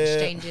marriage yeah.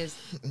 exchanges?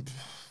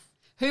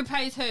 Who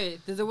pays who?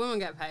 Does a woman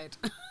get paid?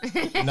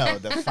 No,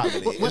 the family.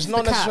 What's It's not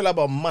the cap? necessarily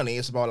about money.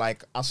 It's about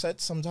like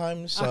assets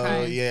sometimes. So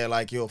Okay. yeah,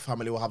 like your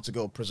family will have to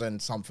go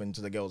present something to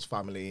the girl's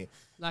family.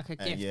 Like a And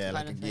gift. yeah, kind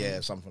like of thing. yeah,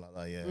 something like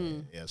that. Yeah,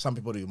 yeah. Some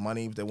people do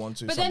money if they want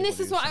to. But some then people this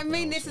is do what I something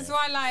mean. else, This is yeah.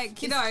 why,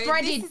 like, you It's know,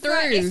 threaded this is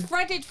why through. it's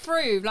threaded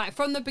through, like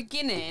from the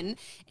beginning,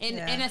 in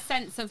Yeah. a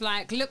sense of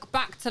like, look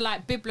back to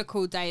like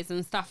biblical days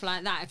and stuff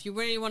like that. If you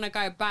really want to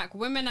go back,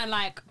 women are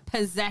like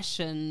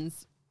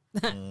possessions.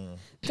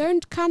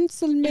 Don't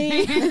cancel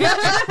me.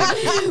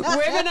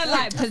 Women are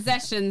like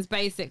possessions,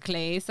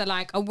 basically. So,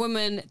 like, a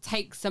woman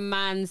takes a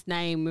man's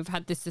name. We've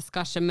had this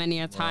discussion many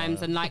a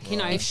times, and like, you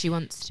know, If she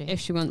wants to. if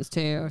she wants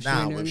to, or if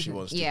Now, she if she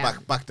wants to. Yeah.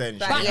 Back then.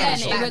 Back she then had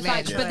it to. was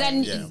like, Yeah. but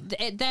then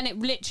Yeah. then it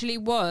literally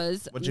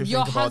was What do you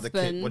your think about the kid?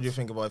 husband. What do you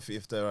think about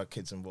if there are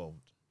kids involved?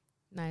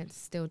 No, it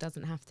still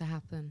doesn't have to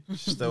happen.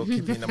 Still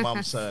keeping the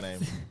mum's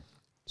surname.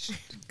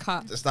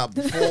 Cut. Is that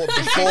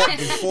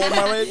before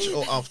marriage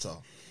or after?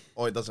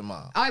 Or it doesn't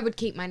matter. I would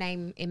keep my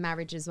name in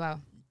marriage as well.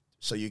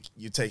 So you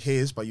take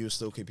his, but you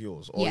still keep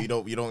yours, or Yeah.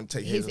 you don't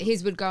take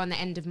His would go on the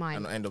end of mine.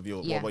 and end of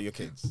yours. Yeah. What about your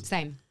kids?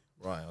 Same.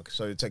 Right. Okay.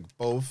 So you take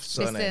both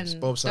surnames. Listen,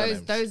 both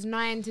surnames. those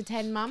 9 to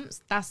 10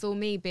 months, that's all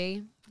me,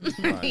 B.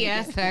 Right.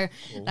 Yeah, so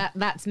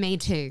that's me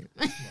too.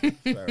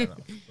 Fair enough.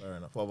 Fair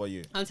enough. What about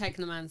you? I'm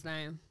taking the man's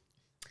name.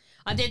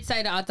 I did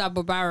say that I'd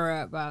double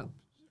barrel it, but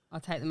I'll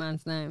take the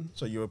man's name.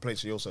 So you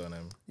replace your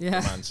surname. Yeah.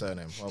 The man's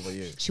surname. What about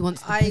you? She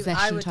wants the I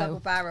possession would title. double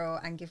barrel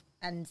and give,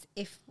 and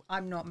if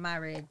I'm not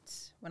married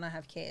when I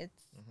have kids,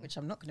 which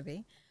I'm not going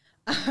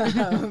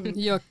to be,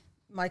 You're,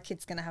 my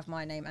kid's going to have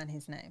my name and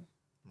his name.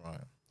 Right.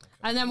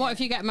 and then what if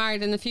you get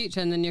married in the future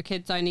and then your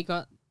kids only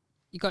got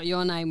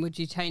your name? Would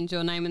you change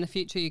your name in the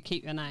future? Or you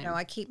keep your name. No,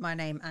 I keep my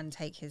name and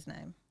take his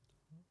name.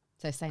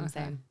 So same.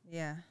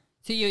 Yeah.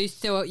 So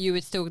you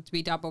would still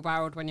be double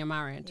barreled when you're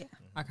married.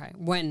 Yeah. Okay,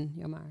 when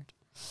you're married.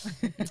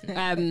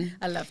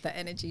 I love that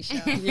energy show.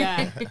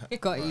 Yeah,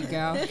 got you,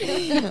 girl.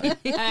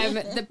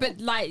 But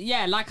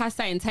like I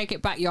say, and take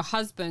it back. Your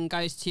husband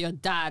goes to your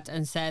dad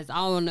and says,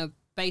 "I want to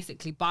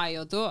basically buy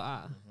your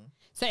daughter."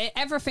 So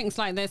everything's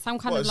like there's some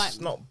kind Well, of like. it's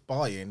not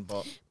buying,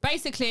 but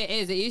Basically, it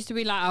is. It used to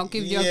be like, "I'll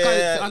give you a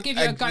goat. I'll give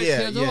you a goat for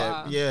your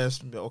daughter." Yeah.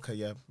 Okay.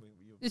 Yeah.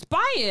 It's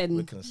buying.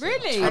 We can say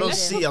Really? that. I don't Let's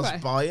see talk us about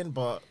it. buying,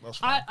 but that's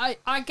fine.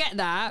 I get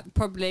that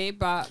probably,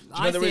 but Do you know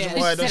I the see reason it.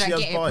 why I She don't said see I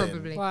us get it buying?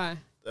 probably.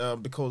 Why?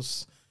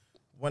 Because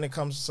when it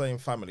comes to saying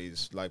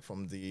families, like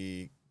from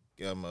the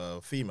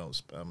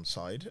females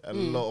side, a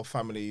lot of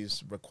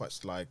families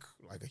request like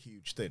a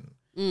huge thing.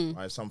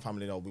 Right? Some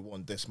family know we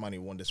want this money,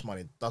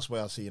 That's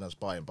why I see us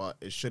buying, but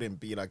it shouldn't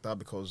be like that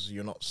because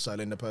you're not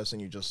selling the person.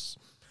 You just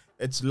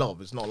it's love.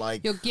 It's not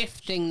like You're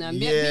gifting them.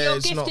 Yeah, You're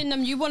it's gifting not-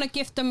 them. You want to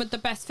gift them with the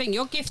best thing.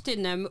 You're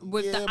gifting them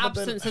with Yeah, the but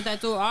then- absence of their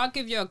daughter. I'll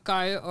give you a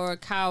goat or a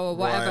cow or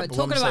whatever. Right, but what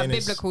Talking I'm about saying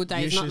is biblical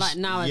days, you not should- like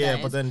nowadays. Yeah,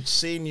 but then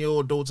seeing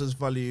your daughter's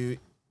value,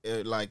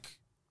 like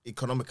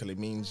economically,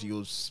 means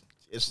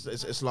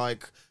it's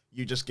like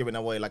you just giving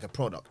away like a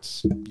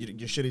product.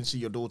 You shouldn't see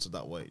your daughter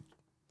that way,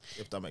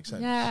 if that makes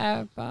sense.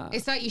 Yeah, but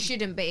It's like you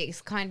shouldn't, but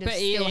it's kind of but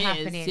still it is,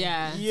 happening.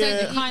 yeah. Yeah.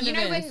 So it kind you of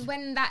know is.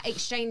 when that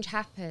exchange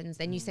happens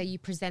and you say you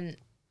present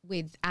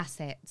with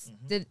assets,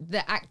 the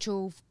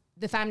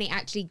family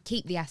actually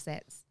keep the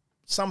assets.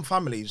 Some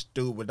families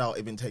do without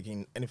even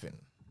taking anything.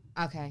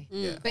 Okay.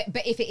 Yeah.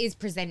 But if it is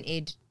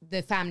presented,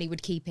 the family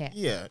would keep it.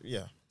 Yeah.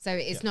 So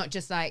it's not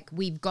just like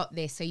we've got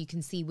this so you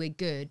can see we're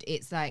good.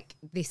 It's like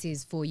this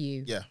is for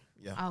you. Yeah.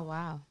 Oh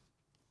wow.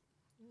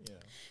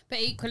 But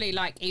equally,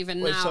 like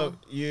even Wait, now. so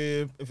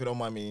you, if you don't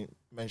mind me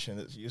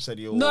mentioning it, you said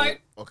you're No.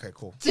 Okay,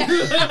 cool. What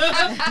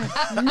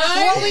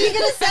were you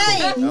going to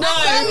say?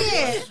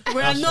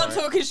 We're That's not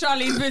fine. talking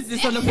Charlene's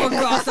business on the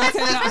podcast. I'm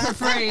saying that for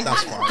free.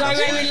 That's fine. Don't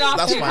make me laugh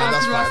That's too fine. hard.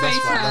 That's My fine.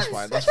 face That's hurts.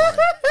 fine. That's fine.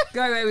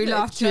 Don't make me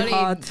laugh too Charlene.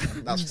 hard.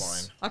 That's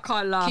fine. I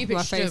can't laugh. Keep it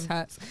My face stum.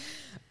 hurts.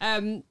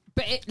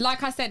 But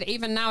like I said,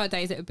 even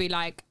nowadays, it would be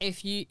like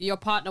if your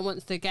partner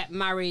wants to get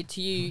married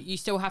to you, you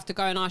still have to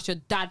go and ask your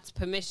dad's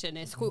permission.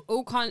 It's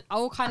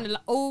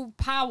all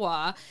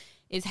power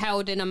is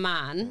held in a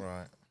man,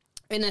 Right.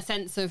 in a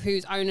sense of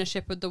whose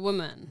ownership of the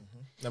woman.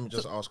 Let me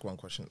just ask one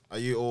question. Are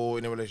you all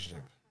in a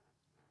relationship?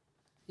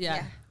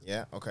 Yeah.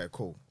 Yeah. Okay.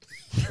 Cool.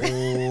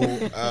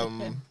 All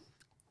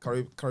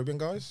Caribbean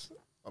guys,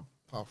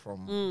 apart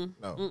from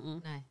no.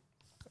 No.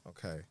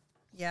 Okay.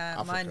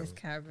 Yeah, mine is African.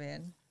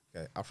 Caribbean.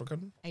 Okay.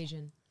 African,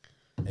 Asian.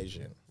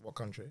 Asian. What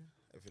country?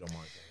 If you don't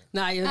mind.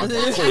 Nah, you're not.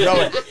 Cool,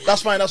 no,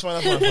 that's fine. That's fine.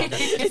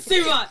 It's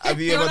too much.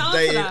 Have you wanna ever answer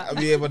dated? that?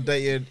 Have you ever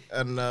dated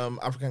an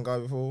African guy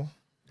before?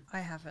 I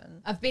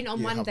haven't. I've been on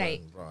You one haven't,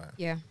 date. right?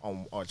 Yeah.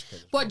 On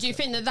education. What do you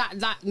think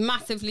that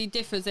massively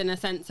differs in a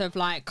sense of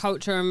like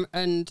culture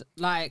and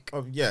like?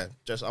 Oh yeah,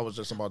 I was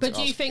just about But to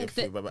do you ask think if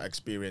that- you've ever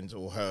experienced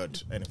or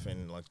heard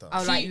anything like that.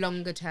 Oh, So like you-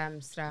 longer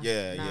term stuff.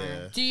 yeah, No.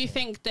 yeah. Do you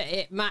think that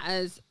it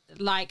matters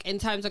like in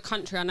terms of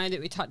country, I know that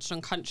we touched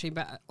on country,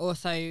 but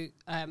also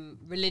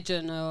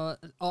religion or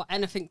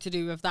anything to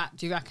do with that.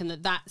 Do you reckon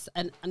that that's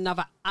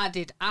another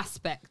added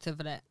aspect of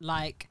it?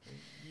 Like,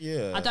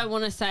 Yeah. I don't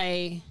want to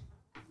say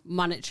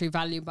monetary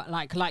value, but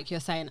like you're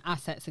saying,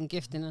 assets and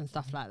gifting and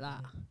stuff like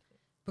that.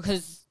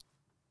 Because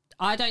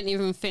I don't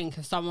even think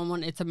if someone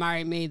wanted to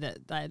marry me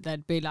that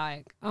they'd be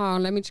like, oh,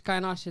 let me just go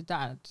and ask your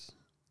dad.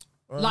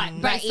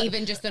 But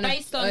even just on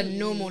a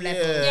normal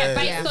level. Yeah,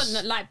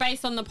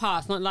 based on the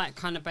past, not like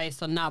kind of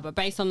based on now, but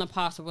based on the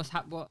past of what's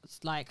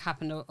like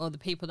happened or the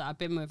people that I've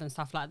been with and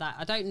stuff like that.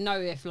 I don't know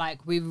if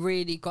like we've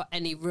really got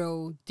any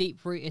real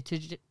deep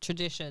rooted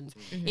traditions,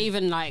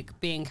 even like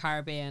being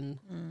Caribbean.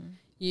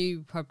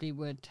 You probably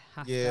would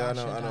have to ask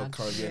your I know dad.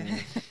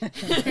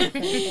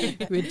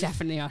 Caribbean. We'd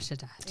definitely ask your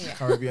dad. Yeah.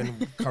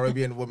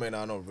 Caribbean women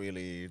are not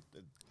really.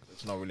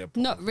 It's not really a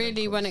problem. Not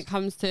really when it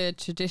comes to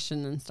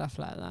tradition and stuff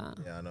like that.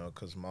 Yeah, I know,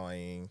 because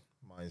my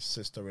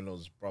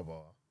sister-in-law's brother,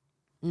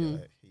 yeah,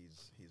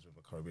 he's with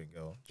a Caribbean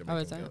girl,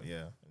 Jamaican girl,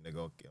 yeah, and they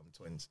got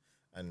twins,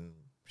 and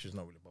she's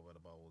not really bothered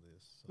about all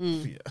this.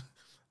 So, yeah,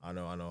 I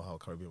know how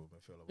Caribbean women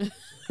feel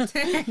about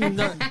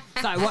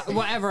this. So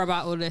whatever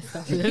about all this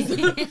stuff is.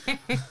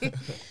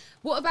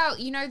 What about,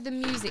 the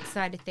music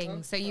side of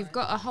things? So you've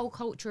got a whole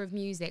culture of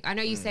music. I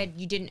know you said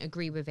you didn't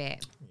agree with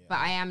it, but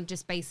I am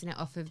just basing it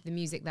off of the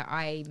music that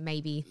I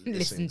maybe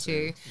listen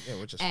to.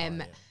 Yeah, which is fine,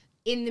 yeah.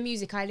 In the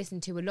music I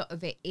listen to, a lot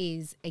of it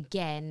is,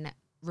 again,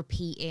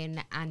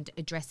 repeating and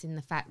addressing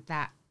the fact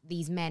that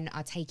these men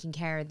are taking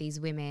care of these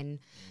women.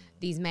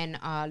 These men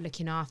are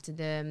looking after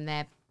them.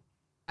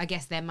 I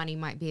guess their money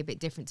might be a bit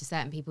different to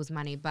certain people's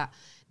money, but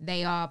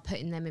they are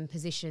putting them in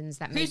positions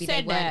that maybe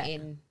they weren't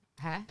in.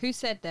 Huh? Who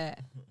said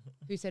that?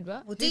 Who said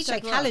what? Well,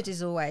 DJ Khaled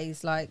is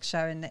always like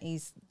showing that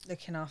he's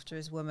looking after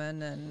his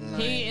woman,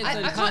 and He is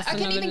I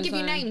can't even give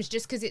you names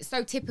just because it's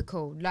so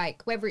typical.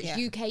 Like whether it's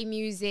UK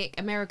music,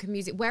 American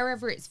music,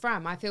 wherever it's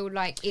from, I feel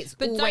like it's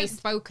always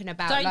spoken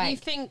about. Don't you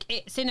think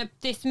it's in a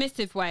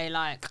dismissive way,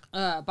 like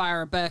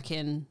Byra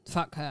Birkin,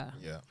 fuck her?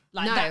 Yeah.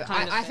 Like no, that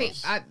kind of I thing.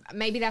 think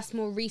maybe that's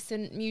more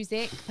recent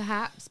music,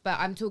 perhaps. But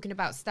I'm talking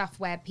about stuff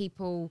where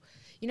people,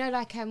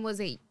 like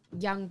was it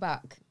Young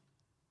Buck?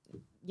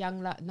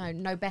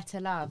 No Better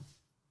Love.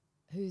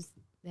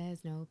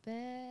 There's no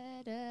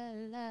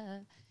better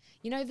love.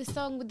 The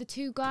song with the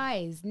two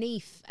guys,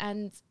 Neef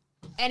and...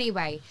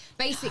 Anyway,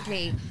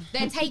 basically,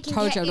 they're taking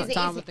Told care... you I'm not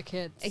down with the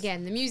kids.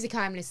 Again, the music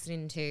I'm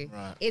listening to,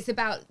 Right. it's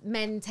about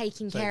men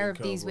taking care of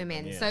these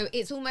women, women. yeah. So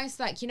it's almost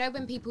like,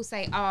 when people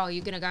say, oh,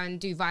 you're going to go and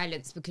do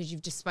violence because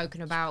you've just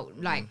spoken about,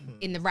 like,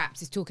 in the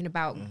raps, it's talking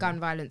about gun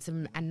violence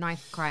and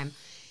knife crime.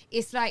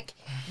 It's like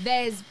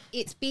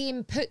it's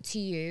being put to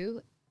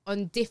you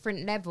on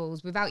different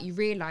levels without you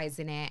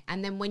realizing it,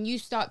 and then when you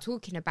start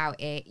talking about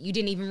it, you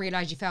didn't even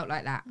realize you felt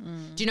like that.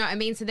 Do you know what I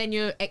mean? So then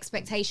your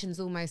expectations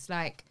almost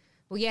like,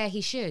 well, yeah, he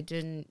should,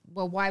 and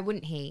well, why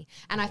wouldn't he?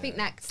 And I think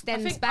that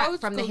stems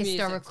back from the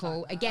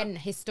historical, again,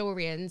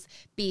 historians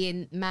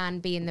being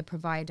the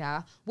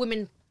provider,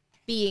 women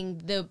being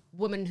the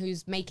woman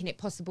who's making it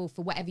possible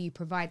for whatever you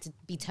provide to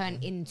be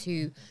turned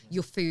into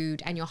your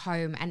food and your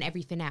home and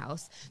everything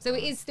else. So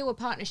it is still a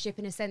partnership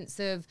in a sense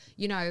of,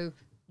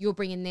 you're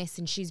bringing this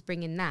and she's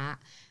bringing that.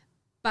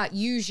 But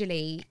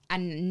usually,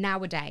 and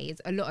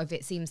nowadays, a lot of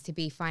it seems to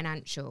be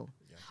financial.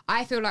 Yeah.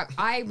 I feel like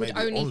I would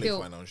Maybe only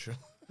feel... financial.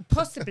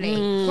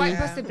 Possibly, quite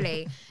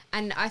possibly.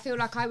 And I feel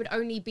like I would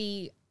only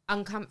be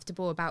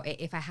uncomfortable about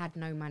it if I had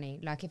no money.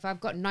 Like, if I've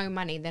got no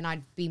money, then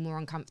I'd be more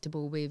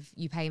uncomfortable with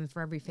you paying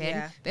for everything.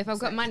 Yeah, but if I've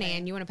got money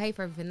and you want to pay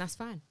for everything, that's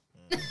fine.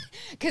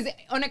 Because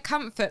on a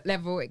comfort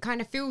level, it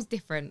kind of feels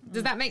different.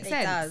 Does that make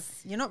sense? It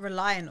does. You're not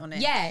reliant on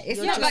it. Yeah,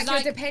 it's not like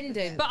you're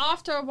dependent. But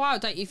after a while,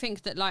 don't you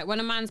think that like when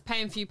a man's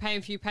paying for you,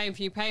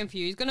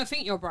 he's gonna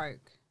think you're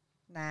broke?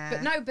 Nah.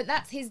 But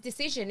that's his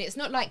decision. It's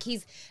not like he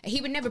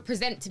would never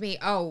present to me,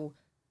 oh,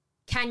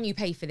 can you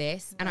pay for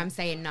this? And I'm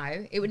saying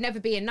no. It would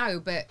never be a no,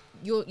 but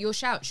your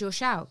shout's your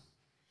shout.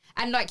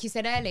 And like you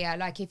said earlier,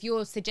 like if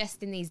you're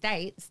suggesting these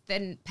dates,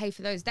 then pay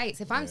for those dates.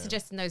 If I'm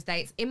suggesting those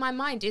dates, in my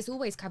mind, it's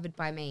always covered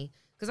by me.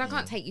 Because I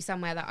can't take you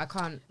somewhere that I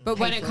can't. But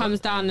when it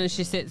comes down and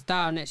she sits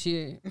down, it's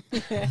you.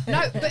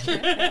 No, but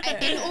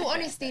in all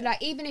honesty,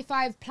 like even if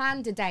I've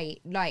planned a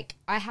date, like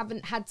I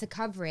haven't had to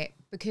cover it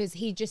because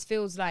he just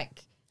feels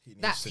like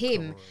that's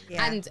him.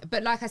 Yeah.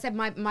 But like I said,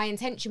 my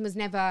intention was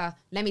never,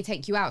 let me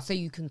take you out so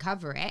you can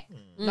cover it.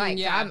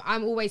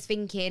 I'm always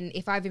thinking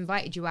if I've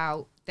invited you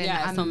out, then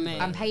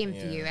I'm paying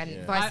for you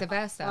and vice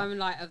versa. I'm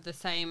like of the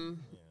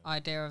same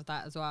idea of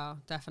that as well,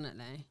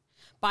 definitely.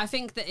 But I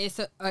think that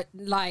it's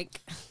like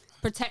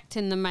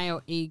protecting the male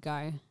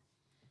ego.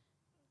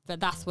 But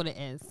that's what it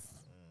is.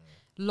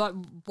 Like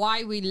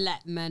why we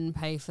let men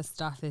pay for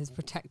stuff is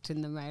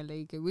protecting the male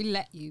ego. We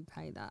let you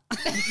pay that.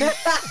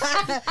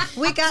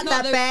 We got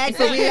that bag,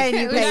 but we let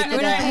you pay for that. We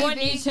don't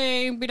want you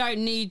to. We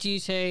don't need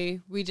you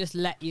to. We just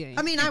let you.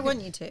 I mean, I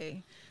want you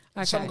to.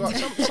 Okay. Some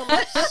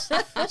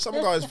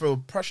guys feel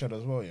pressured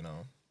as well,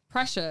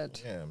 Pressured?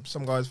 Yeah.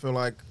 Some guys feel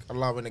like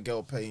allowing a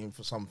girl paying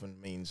for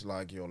something means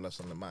like you're less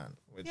than a man.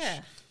 Which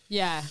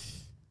Yeah.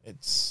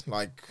 it's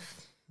like,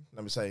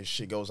 let me say,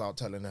 she goes out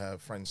telling her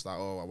friends that,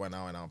 oh, I went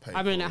out and I paid.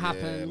 I mean, for it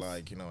happens.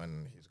 like, you know,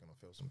 and he's gonna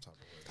feel some type of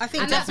way. I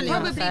think And that's definitely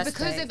on a probably first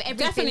because date. of everything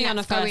Definitely on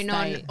that's a first going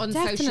on date.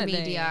 social Definitely.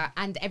 media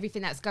and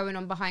everything that's going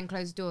on behind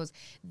closed doors.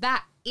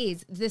 That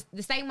is the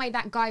same way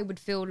that guy would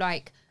feel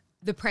like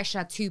the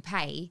pressure to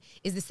pay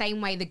is the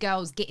same way the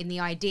girl's getting the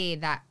idea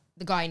that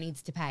the guy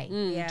needs to pay.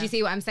 Yeah. Do you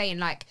see what I'm saying?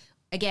 Like,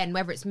 again,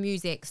 whether it's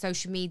music,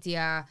 social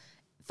media,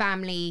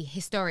 family,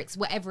 historics,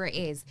 whatever it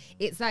is,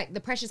 it's like the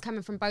pressure's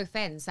coming from both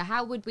ends. So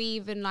how would we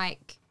even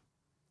like...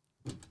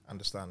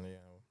 Understand, yeah.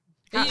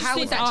 You just How need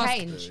would to that ask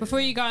change? before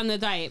you go on the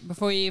date,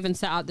 before you even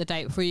set up the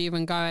date, before you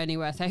even go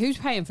anywhere? So who's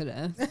paying for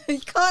this? You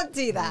can't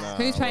do that. Nah,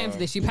 Who's paying for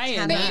this? You paying?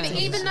 But no.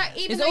 Even though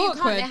It's you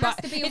awkward, can't, there has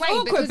but to be a it's way.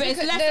 awkward, because but it's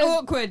look at less the-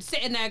 awkward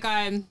sitting there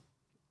going,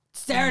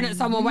 staring at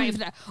someone waiting for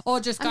that, or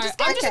just go, I'm just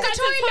going to the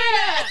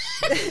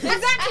toilet.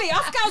 Exactly.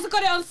 Us girls have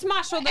got it on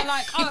Smash, or they're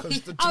like, oh,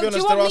 Because to be oh, do honest,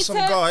 you there want are me some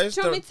to? guys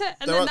Do you want me that-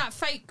 to? And there then are- that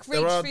fake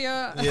there reach are- for your.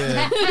 yeah,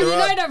 you there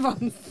know are- that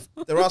one.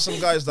 There are some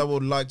guys that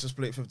would like to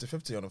split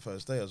 50-50 on the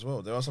first day as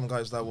well. There are some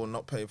guys that will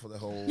not pay for the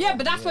whole. Yeah,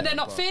 but that's when they're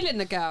not but- feeling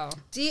the girl.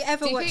 Do you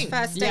ever Do you watch think?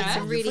 first dates Yeah.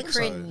 and You really think so?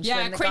 cringe? Yeah,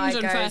 when the cringe guy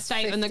on goes first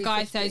date when the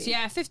guy 50-50? says,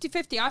 yeah,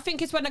 50-50. I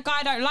think it's when the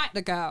guy don't like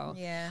the girl.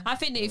 Yeah. I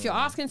think that if you're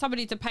asking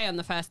somebody to pay on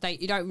the first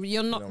date,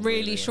 you're not don't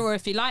really really. sure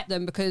if you like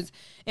them, because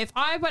if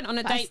I went on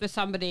a date with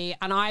somebody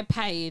and I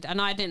paid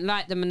and I didn't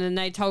like them and then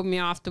they told me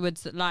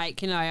afterwards that,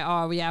 like, you know,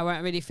 oh yeah, I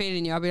weren't really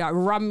feeling you, I'd be like,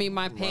 run me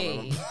my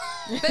pee.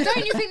 But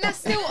don't you think that's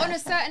still on a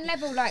certain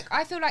level? Like,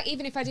 I feel like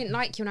even if I didn't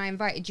like you and I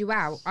invited you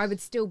out, I would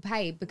still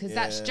pay because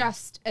that's Yeah.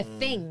 just a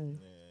thing.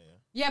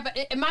 Yeah, but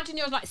imagine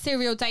you're like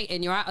serial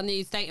dating. You're out on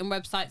these dating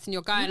websites and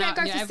you're going You out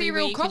better and go you're for every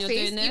cereal week and you're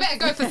coffees. doing this. You better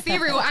go for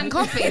cereal and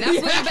coffee.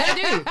 That's what you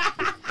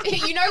better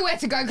do. You know where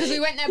to go because we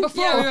went there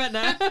before. Yeah, we went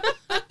there.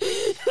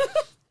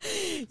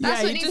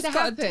 That's what you needs just to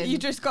gotta- happen. You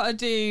just got to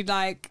do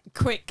like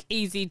quick,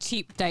 easy,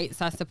 cheap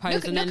dates, I suppose,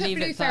 Look and then at leave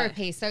Blue it there.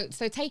 Therapy. So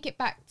take it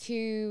back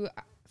to,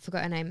 I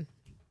forgot her name.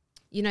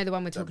 You know the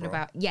one we're talking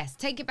Deborah. about. Yes,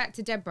 take it back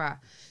to Deborah.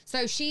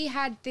 So she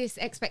had this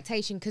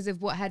expectation because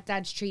of what how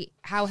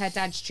her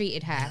dad's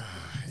treated her.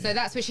 So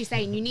that's what she's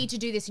saying. You need to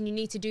do this and you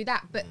need to do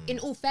that. But in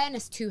all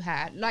fairness to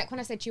her, like when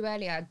I said to you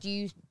earlier, do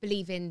you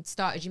believe in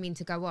starters you mean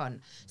to go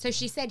on? So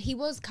she said he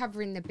was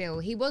covering the bill.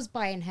 He was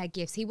buying her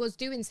gifts. He was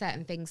doing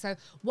certain things. So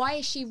why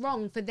is she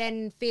wrong for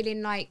then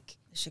feeling like,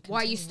 should why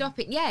are you continue.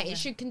 stopping? Yeah, it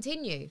should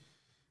continue.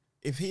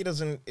 If he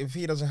doesn't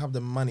have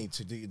the money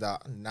to do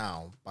that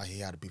now, but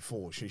he had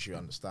before, she should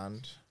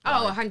understand.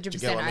 Oh, Right? 100%, Do you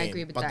get what I mean?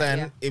 agree with but that, then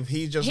yeah. if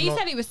he just He not,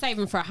 said he was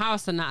saving for a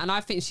house and that, and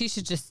I think she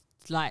should just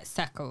like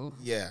settle.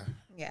 yeah.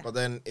 Yeah. But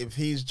then if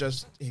he's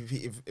just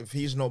if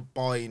he's not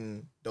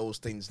buying those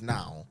things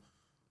now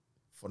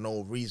for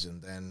no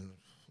reason, then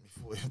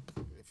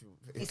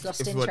He's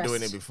lost if we were doing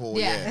interest. it before,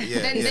 Yeah. yeah,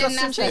 then yeah. that's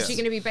interest. actually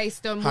going to be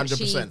based on what she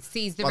 100%.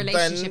 sees the But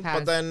relationship then, as.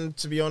 But then,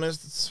 to be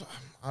honest,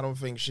 I don't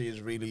think she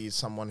is really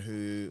someone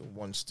who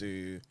wants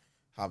to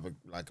have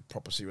a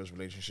proper serious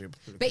relationship.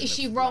 But is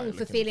she wrong for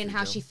looking at the feeling how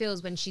future. she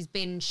feels when she's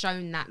been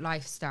shown that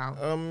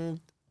lifestyle?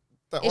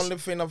 The Is only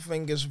thing I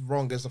think is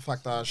wrong is the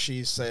fact that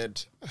she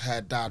said her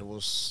dad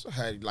was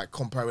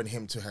comparing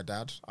him to her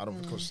dad. I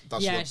don't because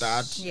that's your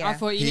dad. Yeah. I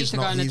thought you need He's to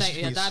go not- on a he's- date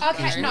with your he's- dad.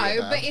 Okay, He's no, not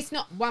but dad. it's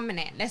not 1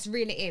 minute. Let's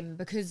reel it in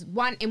because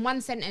in one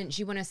sentence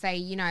you want to say,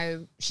 you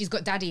know, she's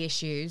got daddy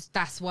issues.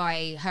 That's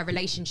why her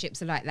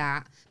relationships are like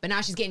that. But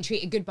now she's getting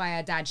treated good by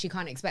her dad. She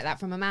can't expect that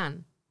from a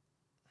man.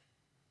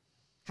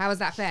 How is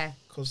that fair?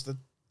 Because the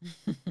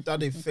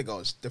daddy figure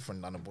is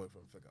different than a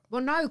boyfriend figure.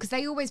 Well, no, because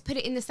they always put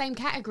it in the same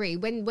category.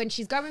 When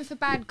she's going for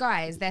bad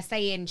guys, they're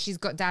saying she's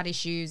got dad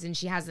issues and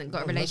she hasn't got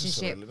a Not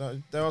relationship. necessarily.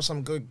 No, there are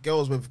some good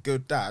girls with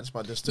good dads,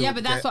 but they're still Yeah,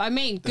 but that's what I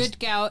mean. there's- Good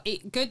girl,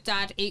 good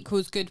dad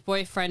equals good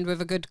boyfriend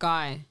with a good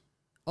guy.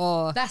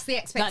 Or That's the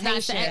that's the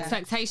expectation.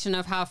 expectation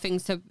of how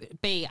things to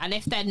be. And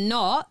if they're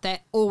not, they're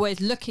always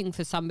looking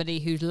for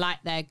somebody who's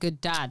like their good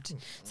dad.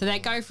 So they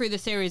go through the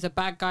series of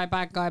bad guy,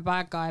 bad guy,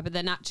 bad guy, but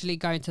then actually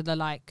going to the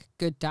like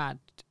good dad,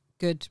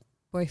 good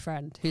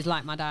boyfriend who's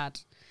like my dad.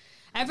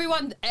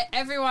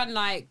 Everyone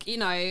like, you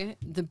know,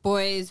 the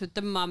boys with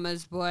the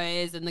mama's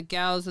boys and the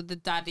girls with the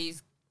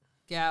daddy's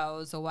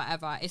girls or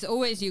whatever. It's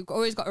always, you've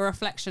always got a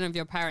reflection of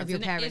your parents. Of your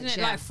parents, isn't it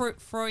yeah. like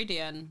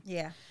Freudian?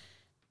 Yeah.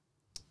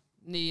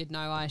 Knew you'd know,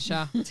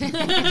 Aisha. It's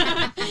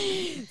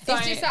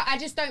just that I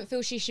just don't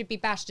feel she should be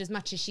bashed as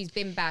much as she's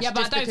been bashed. Yeah, but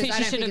I just don't because think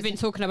she should have been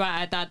it's- talking about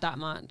her dad that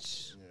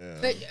much.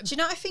 But Do you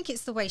know, I think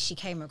it's the way she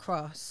came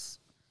across.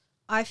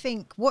 I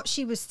think what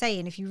she was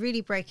saying, if you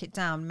really break it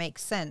down,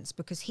 makes sense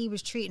because he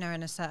was treating her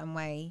in a certain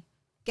way,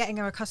 getting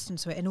her accustomed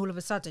to it, and all of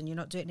a sudden you're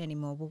not doing it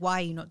anymore. Well, why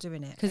are you not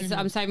doing it? Because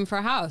I'm saving for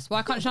a house.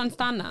 Why can't she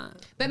understand that?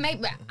 But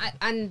maybe,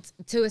 and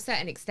to a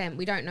certain extent,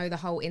 we don't know the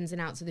whole ins and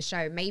outs of the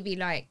show. Maybe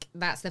like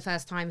that's the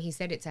first time he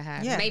said it to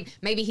her. Yeah.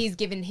 Maybe he's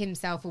given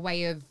himself a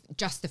way of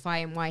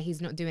justifying why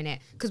he's not doing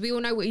it. Because we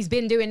all know what he's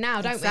been doing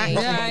now, don't Exactly.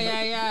 we?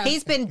 Yeah.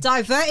 He's been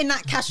diverting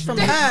that cash from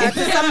her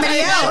to somebody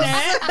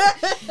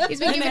else. He's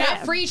been giving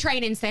out free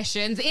training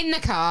sessions in the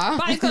car.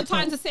 But he's got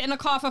time to sit in a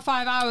car for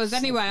 5 hours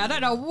anyway. I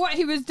don't know what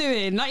he was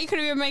doing. Like, you could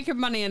have doing making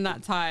money in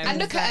that time? And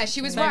look at her,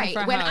 she was Saving right.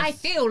 for a When house. I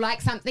feel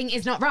like something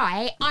is not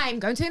right, I'm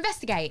going to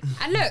investigate.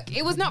 And look,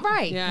 it was not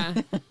right. Yeah.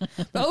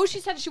 But all she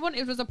said she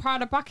wanted was a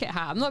Prada bucket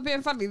hat. I'm not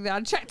being funny.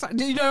 I checked.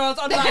 You know, I was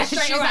online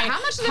straight She's away. like, how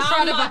much is a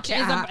Prada bucket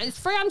hat? It's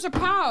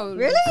 £300.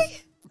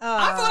 Really?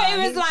 I thought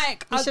it was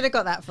like. You should have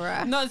got that for her.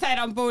 I'm not saying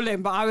I'm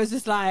balling, but I was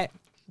just like,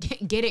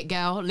 Get it,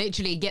 girl.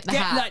 Literally, get the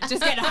hat.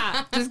 just get a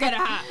hat. Just get a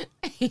hat.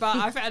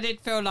 But I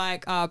did feel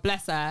like,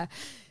 bless her.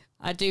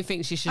 I do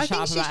think she should I shut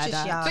think up she's about just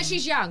that. young. But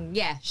she's young,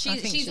 yeah. think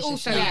She's she's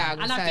also just young. young.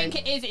 And I so-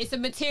 think it's a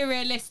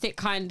materialistic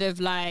kind of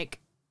like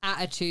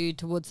attitude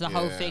towards the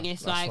whole Yeah, thing.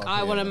 It's that's like, what-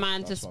 I want a yeah,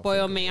 man to that's what I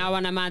spoil think me. as I well.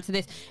 want a man to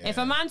this. If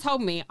a man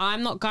told me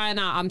I'm not going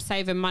out, I'm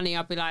saving money,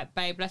 I'd be like,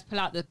 babe, let's pull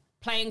out the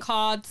playing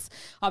cards.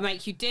 I'll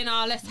make you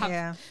dinner. Let's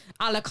have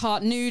a la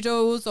carte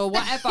noodles or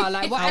whatever.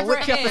 Like whatever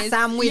whip it you up a is.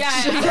 sandwich.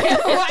 Yeah,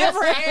 whatever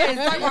it is.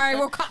 Don't worry,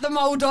 we'll cut the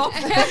mold off.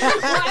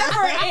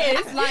 Whatever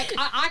it is, like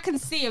I can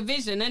see a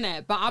vision in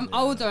it. But I'm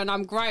older and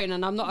I'm grown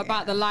and I'm not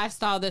about the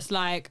lifestyle that's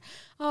like,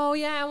 oh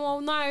yeah,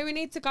 well no, we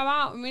need to go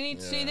out and we need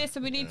to do this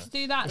and we need to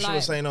do that. She Like,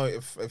 was saying, "No,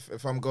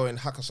 if I'm going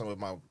Hakkasan with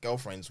my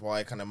girlfriends,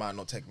 why can a man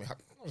not take me?"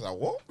 I was like,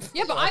 "What?"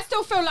 yeah, but I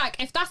still feel like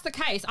if that's the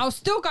case, I'll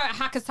still go at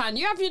Hakkasan.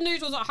 You have your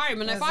noodles at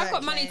home, and if I've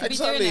got money to be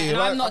doing Exactly, it and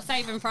like, I'm not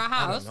saving for a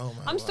house, know, man,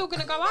 I'm still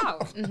gonna go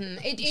out.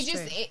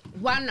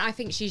 One, I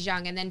think she's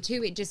young, and then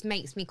two, it just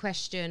makes me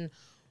question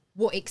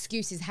what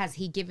excuses has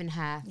he given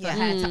her for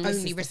her to This is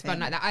only the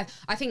respond thing. like that.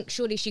 I think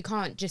surely she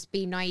can't just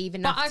be naive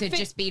enough I to think-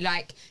 just be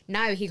like,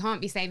 no, he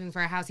can't be saving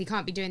for a house, he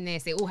can't be doing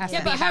this, it all has Yeah,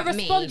 to be but her about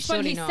me. response when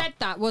Surely he not. said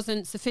that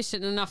wasn't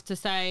sufficient enough to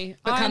say,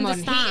 But I come on,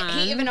 understand.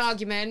 heat of an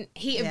argument,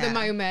 heat of the Yeah.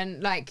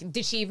 moment. Like,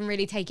 did she even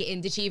really take it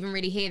in? Did she even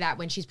really hear that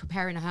when she's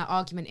preparing her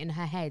argument in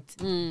her head?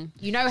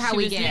 You know how she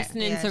we was get.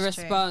 listening Yeah, to it's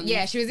true. respond.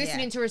 Yeah, she was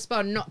listening to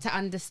respond, not to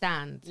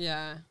understand.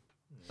 Yeah.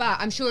 But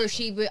I'm sure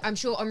I'm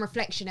sure on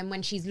reflection and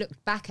when she's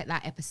looked back at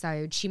that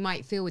episode, she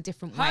might feel a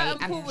different way. Her and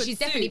Paul And would she's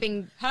suit. definitely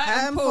been. Her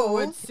and Paul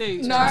would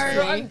suit. No, trust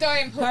me. I'm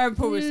dying. Her and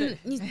Paul would suit.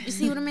 You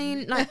see what I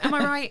mean? Like, am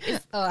I right?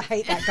 It's, Oh, I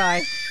hate that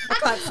guy. I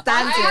can't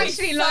stand I him.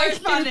 actually like him.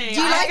 funny.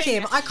 Do you I like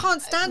think- him? I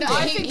can't stand no,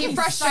 him. he so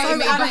frustrates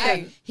me, but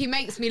arrogant. he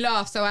makes me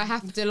laugh, so I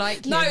have to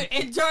like him. No,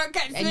 it don't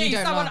get And me. you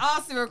don't Someone laugh.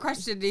 asks him a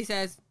question and he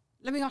says,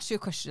 let me ask you a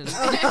question.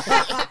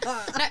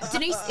 No,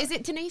 Denise, is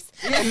it Denise?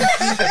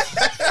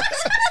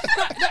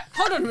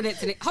 Hold on a minute,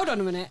 Denise. Hold on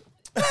a minute.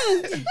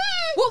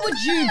 What would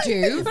you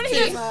do?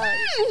 This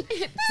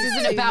This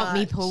isn't too about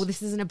me, much. Paul.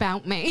 This isn't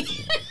about me.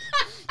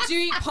 Do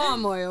you eat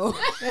palm oil?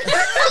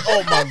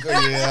 Oh my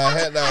god, yeah, I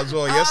heard that as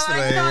well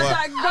yesterday.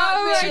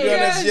 Well, to be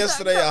honest,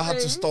 yesterday I had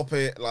to stop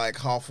it like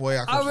halfway.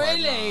 I was like,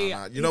 really?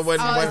 nah. You know when?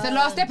 Oh, when it's the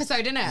last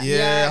episode, isn't it?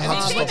 yeah, I Have had to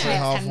you stop seen it it?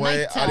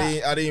 halfway.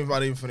 Tonight. I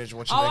didn't finish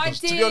watching Oh, it. I 'cause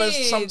to be honest,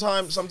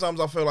 did. sometimes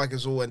I feel like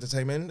it's all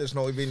entertainment. It's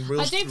not even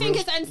real. I do think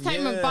it's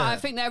entertainment, yeah. but I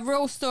think they're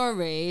real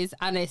stories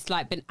and it's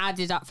like been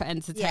added up for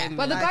entertainment.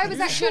 Well, the I guy think was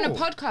actually on a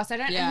sure. podcast. I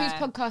don't know Yeah.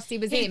 whose podcast he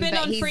was he's in, been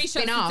but on he's Free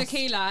Shots been of asked.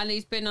 Tequila and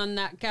he's been on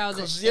that girl that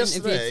Because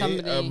interviewed yesterday,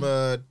 somebody.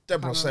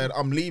 Deborah said,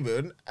 "I'm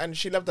leaving," and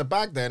she left the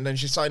bag there, and then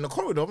she sat in the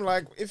corridor. I'm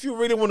like, if you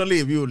really want to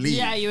leave, you would leave.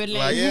 Yeah, you would leave.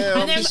 Like, yeah,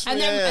 and, I'm then, just- and,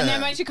 then, yeah. and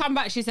then when she come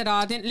back, she said, "Oh,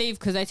 I didn't leave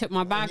because they took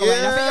my bag away."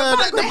 And I think, Yeah, your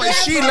bag was but there,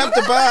 she bro. left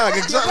the bag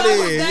Your exactly. bag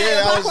was there, your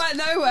Yeah, bag went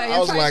nowhere. I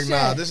was like,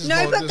 nah, this is No,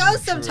 not, but this is girls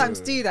not true. sometimes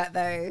do that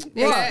though.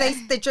 Yeah.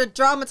 They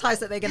dramatize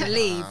that they're going to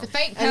leave The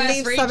fake and purse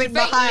leave reach, something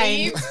fake behind.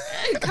 leave.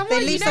 Come They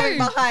on, leave you something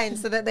know. behind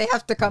so that they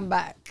have to come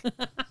back.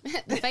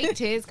 The fake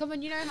tears. Come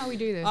on, you know how we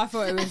do this. I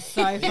thought it was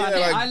so funny.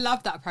 like, I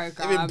love that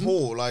program. Even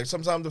Paul, like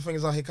sometimes the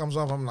things that he comes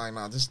up, I'm like,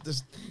 nah, this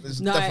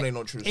No, definitely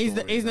not true. He's,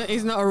 story, he's, nah. not,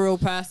 he's not a real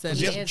person.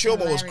 He Yes, is Chilba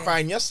was hilarious.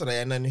 crying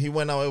yesterday, and then he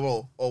went out.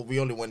 Well, oh, we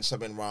only went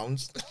 7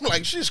 rounds.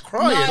 Like she's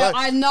crying. No, like,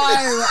 I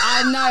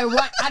know.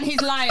 What? And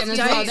he's lying as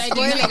Don't well. They spoil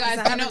do it, it, 'cause guys.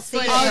 I Do haven't not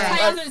spoil seen it. it. Oh, Yeah.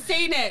 Tay hasn't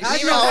seen it. I've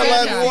Leave not it seen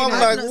there. it. I'm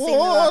I've like, not seen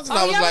what? it. And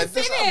I Oh, was you like, haven't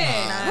this. seen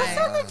it? Nah. What's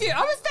wrong with you?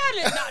 I was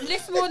there like,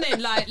 this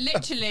morning, like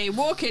literally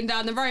walking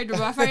down the road with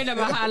my phone in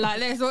my hand, like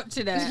this,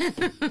 watching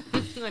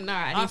it. No,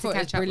 I I need to thought it was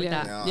catch up with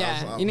brilliant. that.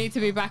 Yeah, Yeah, I was- you need to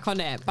be back on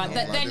it. But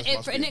Yeah, then, this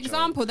must for be an a joke.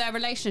 example, their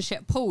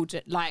relationship pulled.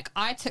 Like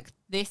I took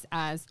this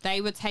as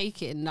they were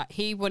taking. Like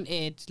he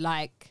wanted,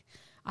 like,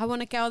 I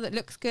want a girl that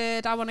looks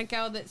good. I want a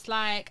girl that's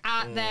like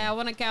out there. I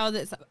want a girl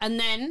that's, and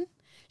then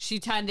she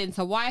turned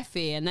into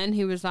wifey, and then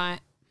he was like,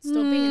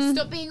 Stop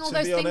being all To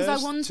those be things I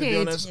honest- wanted. To be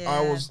honest,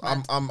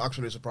 Yeah, I'm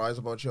actually surprised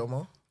about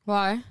Chilma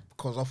why?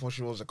 because I thought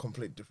she was a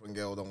complete different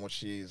girl than what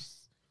she is.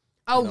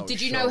 Oh, know,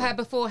 did you know showing. her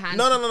beforehand?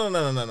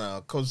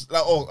 No. Because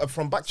like,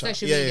 from Backchat,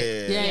 Social yeah,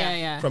 media.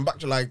 Yeah. From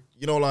Backchat, like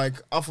like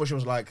I thought she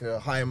was like a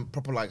high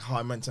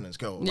maintenance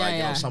girl, Yeah, like you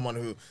yeah. know, someone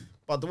who.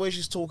 But the way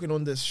she's talking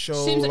on this show,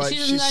 Seems like like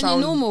she's she the only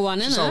sounds normal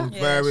one, she innit? sounds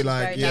Yeah, very she's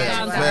like very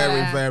down to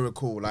very earth. very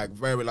cool, like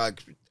very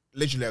like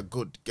literally a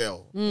good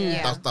girl.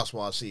 Yeah. That's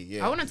what I see.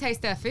 Yeah, I want to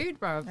taste their food,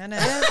 bro. I know.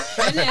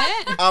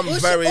 Innit? I'm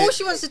very. All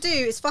she wants to do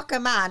is fuck a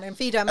man and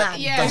feed her man.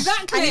 yeah,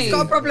 exactly. And he's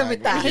got a problem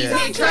with that. Yeah.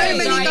 There's so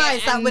many Diet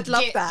guys that and would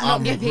love get- that.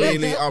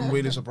 I'm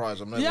really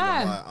surprised. I'm not even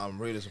Yeah. gonna lie. I'm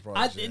really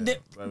surprised. Yeah,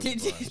 very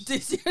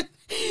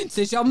surprised.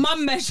 Does your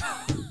mum measure?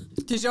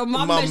 Does your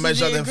mum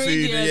measure the the food?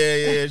 ingredients?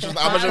 Yeah. She's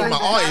like, I measure with my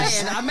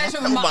eyes. I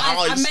measure with my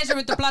eyes. I measure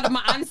with the blood of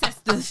my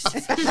ancestors.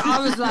 I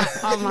was like,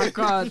 oh my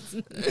God.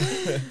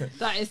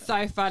 That is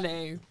so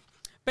funny.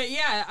 But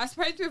yeah, I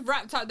suppose we've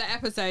wrapped up the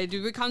episode.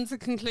 Did we come to the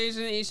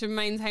conclusion that you should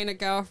maintain a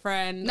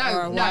girlfriend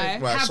or a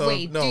wife? Right, Have so,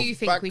 we? Do you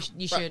think back,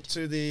 you back should?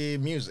 to the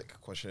music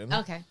question.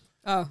 Okay.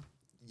 Oh.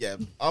 Yeah,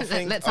 I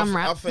think Let's I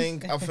unwrap.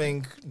 think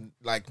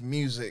like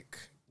music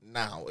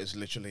now is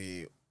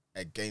literally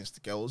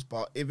against girls,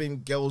 but even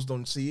girls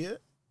don't see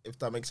it, if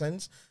that makes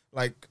sense.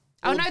 Like,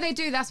 Oh no, they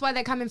do. That's why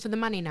they're coming for the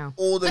money now.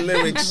 all the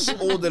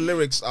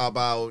lyrics are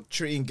about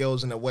treating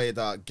girls in a way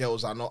that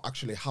girls are not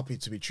actually happy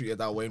to be treated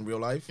that way in real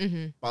life.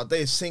 But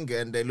they sing it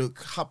and they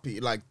look happy.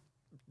 Like,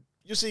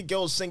 you see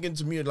girls singing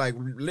to me like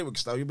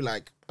lyrics that you'll be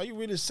like, are you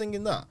really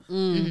singing that?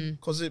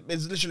 Because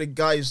it's literally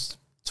guys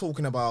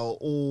talking about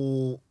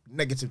all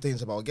negative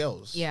things about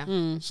girls. Yeah.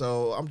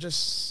 So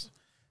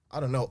I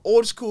don't know.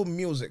 Old school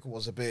music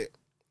was a bit,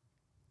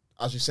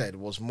 as you said,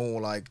 was more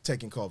like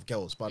taking care of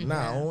girls. But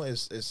now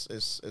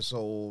it's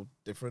all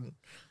different.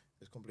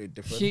 It's completely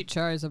different.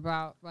 Future is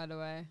about, by the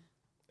way.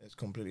 It's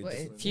completely What is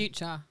different.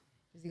 Future.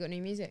 Has he got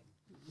new music?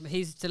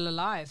 He's still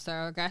alive, so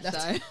I guess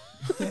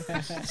so.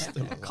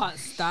 Can't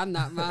stand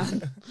that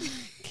man.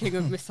 King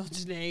of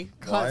misogyny.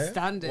 Can't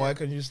stand it. Why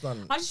can you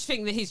stand? I just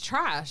think that he's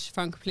trash, if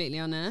I'm completely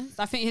honest.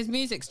 I think his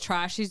music's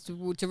trash. He's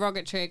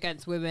derogatory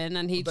against women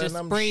and he Then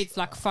just breeds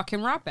like a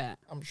fucking rabbit.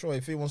 I'm sure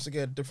if he wants to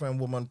get a different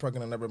woman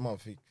pregnant every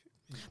month,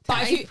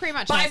 But, He pretty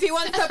much but has. if he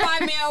wants to buy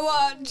me a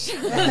watch.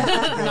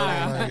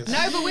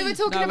 No, but we were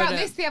talking No, we about don't.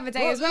 this the other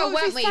day What- as well, what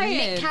weren't was we? he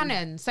saying? Nick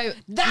Cannon. So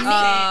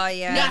Oh,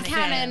 yeah. Nick Nick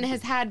Cannon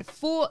has had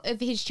 4 of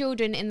his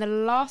children in the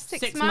last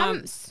 6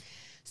 months.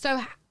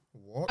 So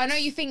what? I know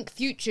you think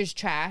Future's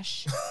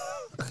trash,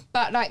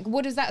 but like,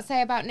 what does that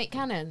say about Nick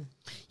Cannon?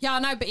 Yeah, I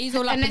know, but he's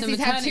all up Unless in the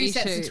he's had 2 maternity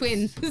sets shoots. of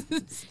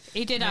twins.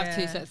 He did have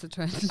 2 Yeah. sets of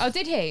twins. Oh,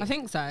 did he? I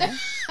think so.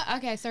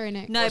 Okay, sorry,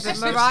 Nick. No, Well, but it's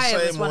the Mariah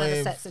was same one of the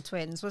with- sets of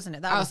twins, wasn't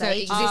it? That Oh, was so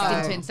ages existing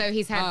ago. twins. So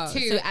he's had Oh,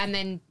 2 so- and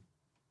then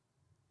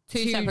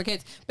 2 Two- separate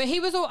kids. But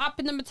he was all up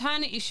in the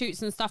maternity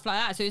shoots and stuff like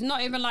that. So it's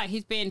not even like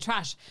he's being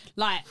trash.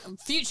 Like,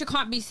 Future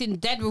can't be seen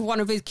dead with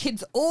one of his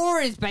kids or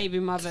his baby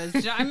mothers. Do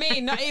you know what I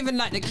mean? Not even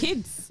like the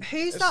kids.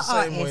 Who's It's that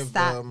the same artist with,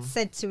 that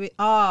said to it?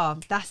 Oh,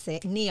 that's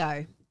it,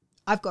 Neo.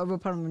 I've got a real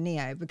problem with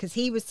Neo because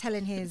he was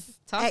telling his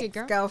Target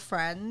girl.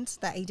 ex-girlfriend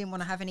that he didn't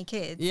want to have any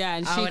kids. Yeah,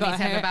 and she and got he's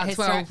had her about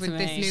 12 with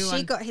this hysterectomy. new She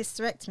one. got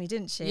hysterectomy,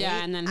 didn't she?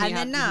 Yeah, and then he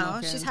had now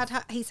more he's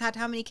kids. had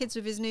how many kids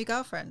with his new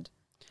girlfriend?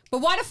 But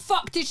why the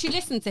fuck did she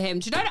listen to him?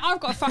 Do you know that I've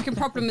got a fucking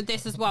problem with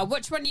this as well?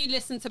 Watch when you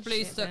listen to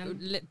Blue Story.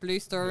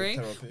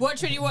 Therapy.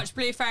 Watch when you watch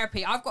Blue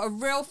Therapy. I've got a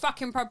real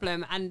fucking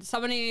problem, and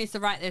somebody needs to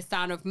write this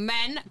down, of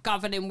men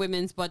governing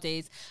women's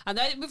bodies. I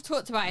know that we've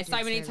talked about it so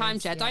many say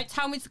times. this, Yeah, yeah. don't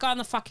tell me to go on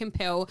the fucking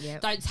pill.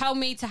 Yep. Don't tell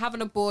me to have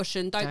an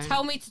abortion. Don't Don't.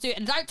 tell me to do.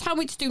 Don't tell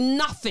me to do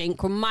nothing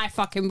with my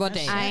fucking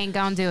body. I ain't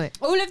gonna do it.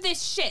 All of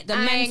this shit that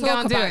I men ain't talk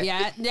gonna do about,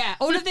 it. yeah.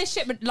 All of this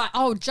shit, but like,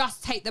 oh,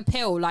 just take the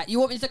pill. Like, you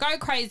want me to go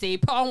crazy,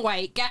 put on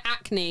weight, get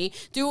acne,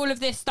 do all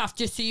of this stuff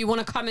just so you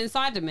want to come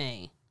inside of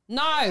me?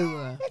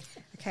 No.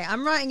 Okay,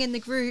 I'm writing in the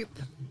group,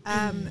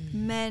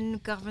 men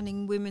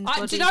governing women's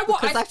bodies. Do you know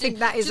what? Because I think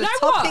that is do a you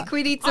know topic what?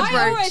 we need to I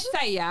broach. always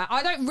say, yeah,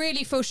 I don't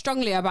really feel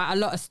strongly about a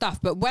lot of stuff,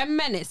 but when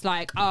men, it's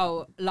like,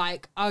 oh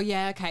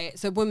yeah, okay,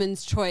 it's a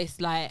woman's choice,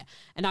 like,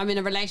 and I'm in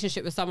a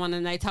relationship with someone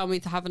and they tell me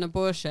to have an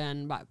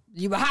abortion, but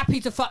you were happy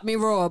to fuck me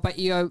raw, but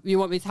you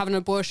want me to have an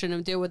abortion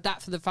and deal with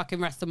that for the fucking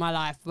rest of my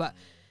life, but.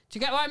 Do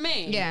you get what I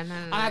mean? Yeah, no.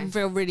 I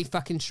feel really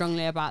fucking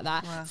strongly about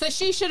that. So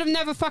she should have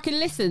never fucking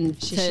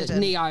listened to shouldn't.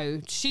 Neo.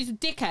 She's a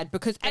dickhead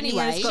because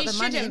anyway, Neo's got She the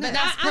money, shouldn't, innit? but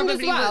that's And as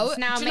probably well, what's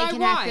now do you know making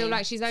why? her feel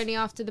like she's only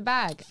after the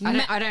bag.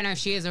 I don't know if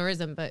she is or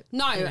isn't, but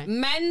No, you know.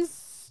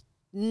 men's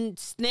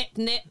snip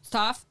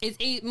stuff is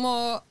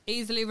more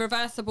easily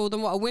reversible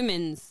than what a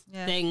women's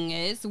Yeah. thing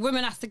is.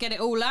 Women has to get it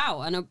all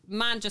out, and a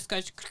man just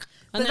goes. But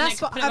And then that's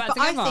they what. put it back But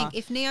I together. think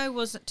if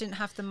Neo didn't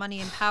have the money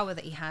and power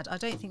that he had, I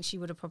don't think she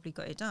would have probably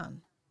got it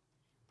done.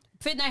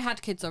 I think they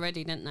had kids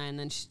already, didn't they? And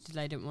then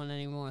they didn't want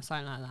any more, or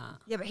something like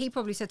that. Yeah, but he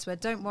probably said to her,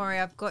 "Don't worry,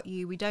 I've got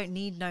you. We don't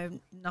need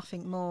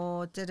nothing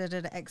more."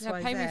 X, Yeah,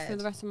 Y, pay me Z. for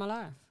the rest of my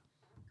life.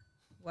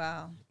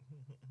 Wow.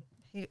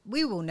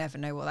 We will never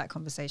know what that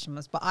conversation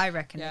was, but I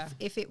reckon Yeah.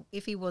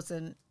 if he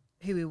wasn't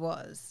who he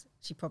was,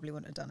 she probably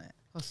wouldn't have done it.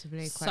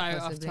 possibly, So quite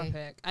off possibly.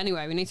 topic.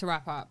 Anyway, we need to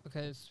wrap up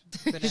because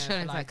we're been here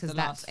Shouldn't for say, like 'cause the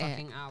that's last it.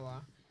 fucking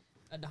hour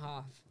and a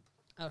half.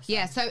 Oh, sorry.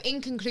 Yeah. So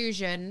in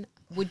conclusion,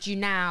 would you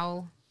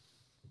now,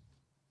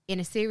 in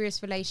a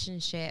serious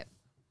relationship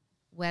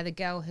where the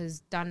girl has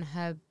done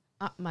her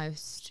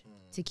utmost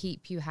to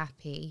keep you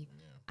happy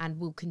and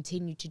will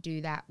continue to do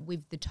that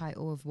with the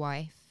title of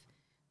wife,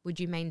 would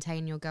you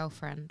maintain your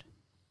girlfriend?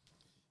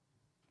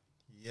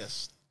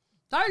 Yes.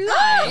 Don't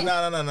lie.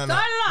 No. Don't No.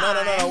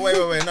 lie.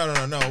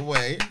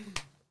 Wait. Wait.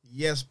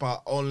 Yes,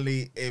 but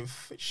only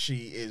if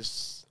she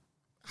is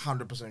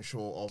 100%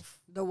 sure of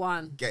The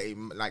one.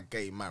 getting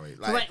married.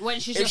 Like when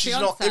she's if your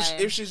not fiancé.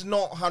 if she's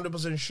not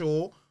 100%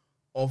 sure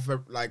of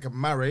a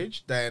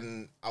marriage,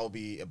 then I'll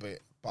be a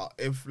bit. But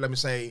if, let me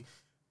say,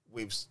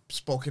 we've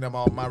spoken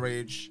about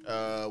marriage,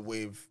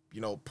 we've,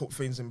 you know, put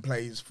things in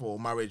place for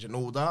marriage and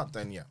all that,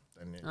 then yeah,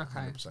 Okay.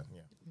 100%,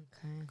 yeah.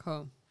 Okay.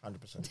 Cool.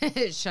 100%.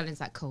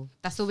 Charlene's like, cool.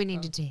 That's all we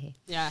needed to hear.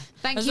 Yeah.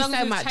 Thank As you long as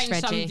so we've much, changed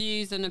Reggie. some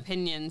views and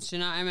opinions. Do you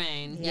know what I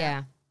mean?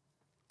 Yeah.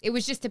 It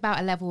was just about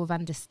a level of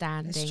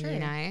understanding, true. you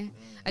know.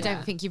 I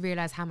don't think you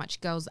realise how much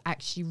girls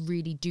actually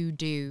really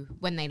do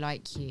when they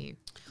like you.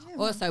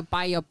 Also,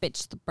 buy your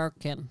bitch the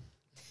Birkin.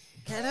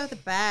 Get out of the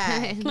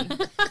bag.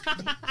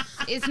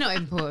 It's not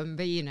important,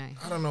 but you know.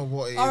 I don't know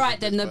what it is. All right,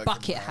 then with the this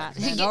bucket Birkin hat.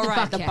 bag. Then. Get All the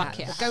right, the bucket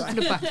bucket hat. hat. Go for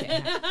the bucket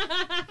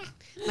hat.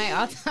 Mate,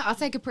 I'll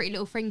take a pretty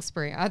little fring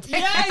spree. I'll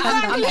take, Yeah,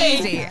 exactly. I'm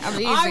easy. I'm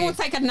easy. I will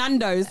take a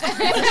Nando's.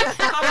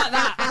 How about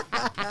that?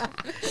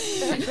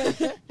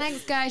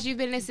 Thanks, guys. You've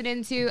been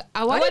listening to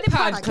Our Our Pod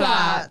Pod Club.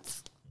 Club.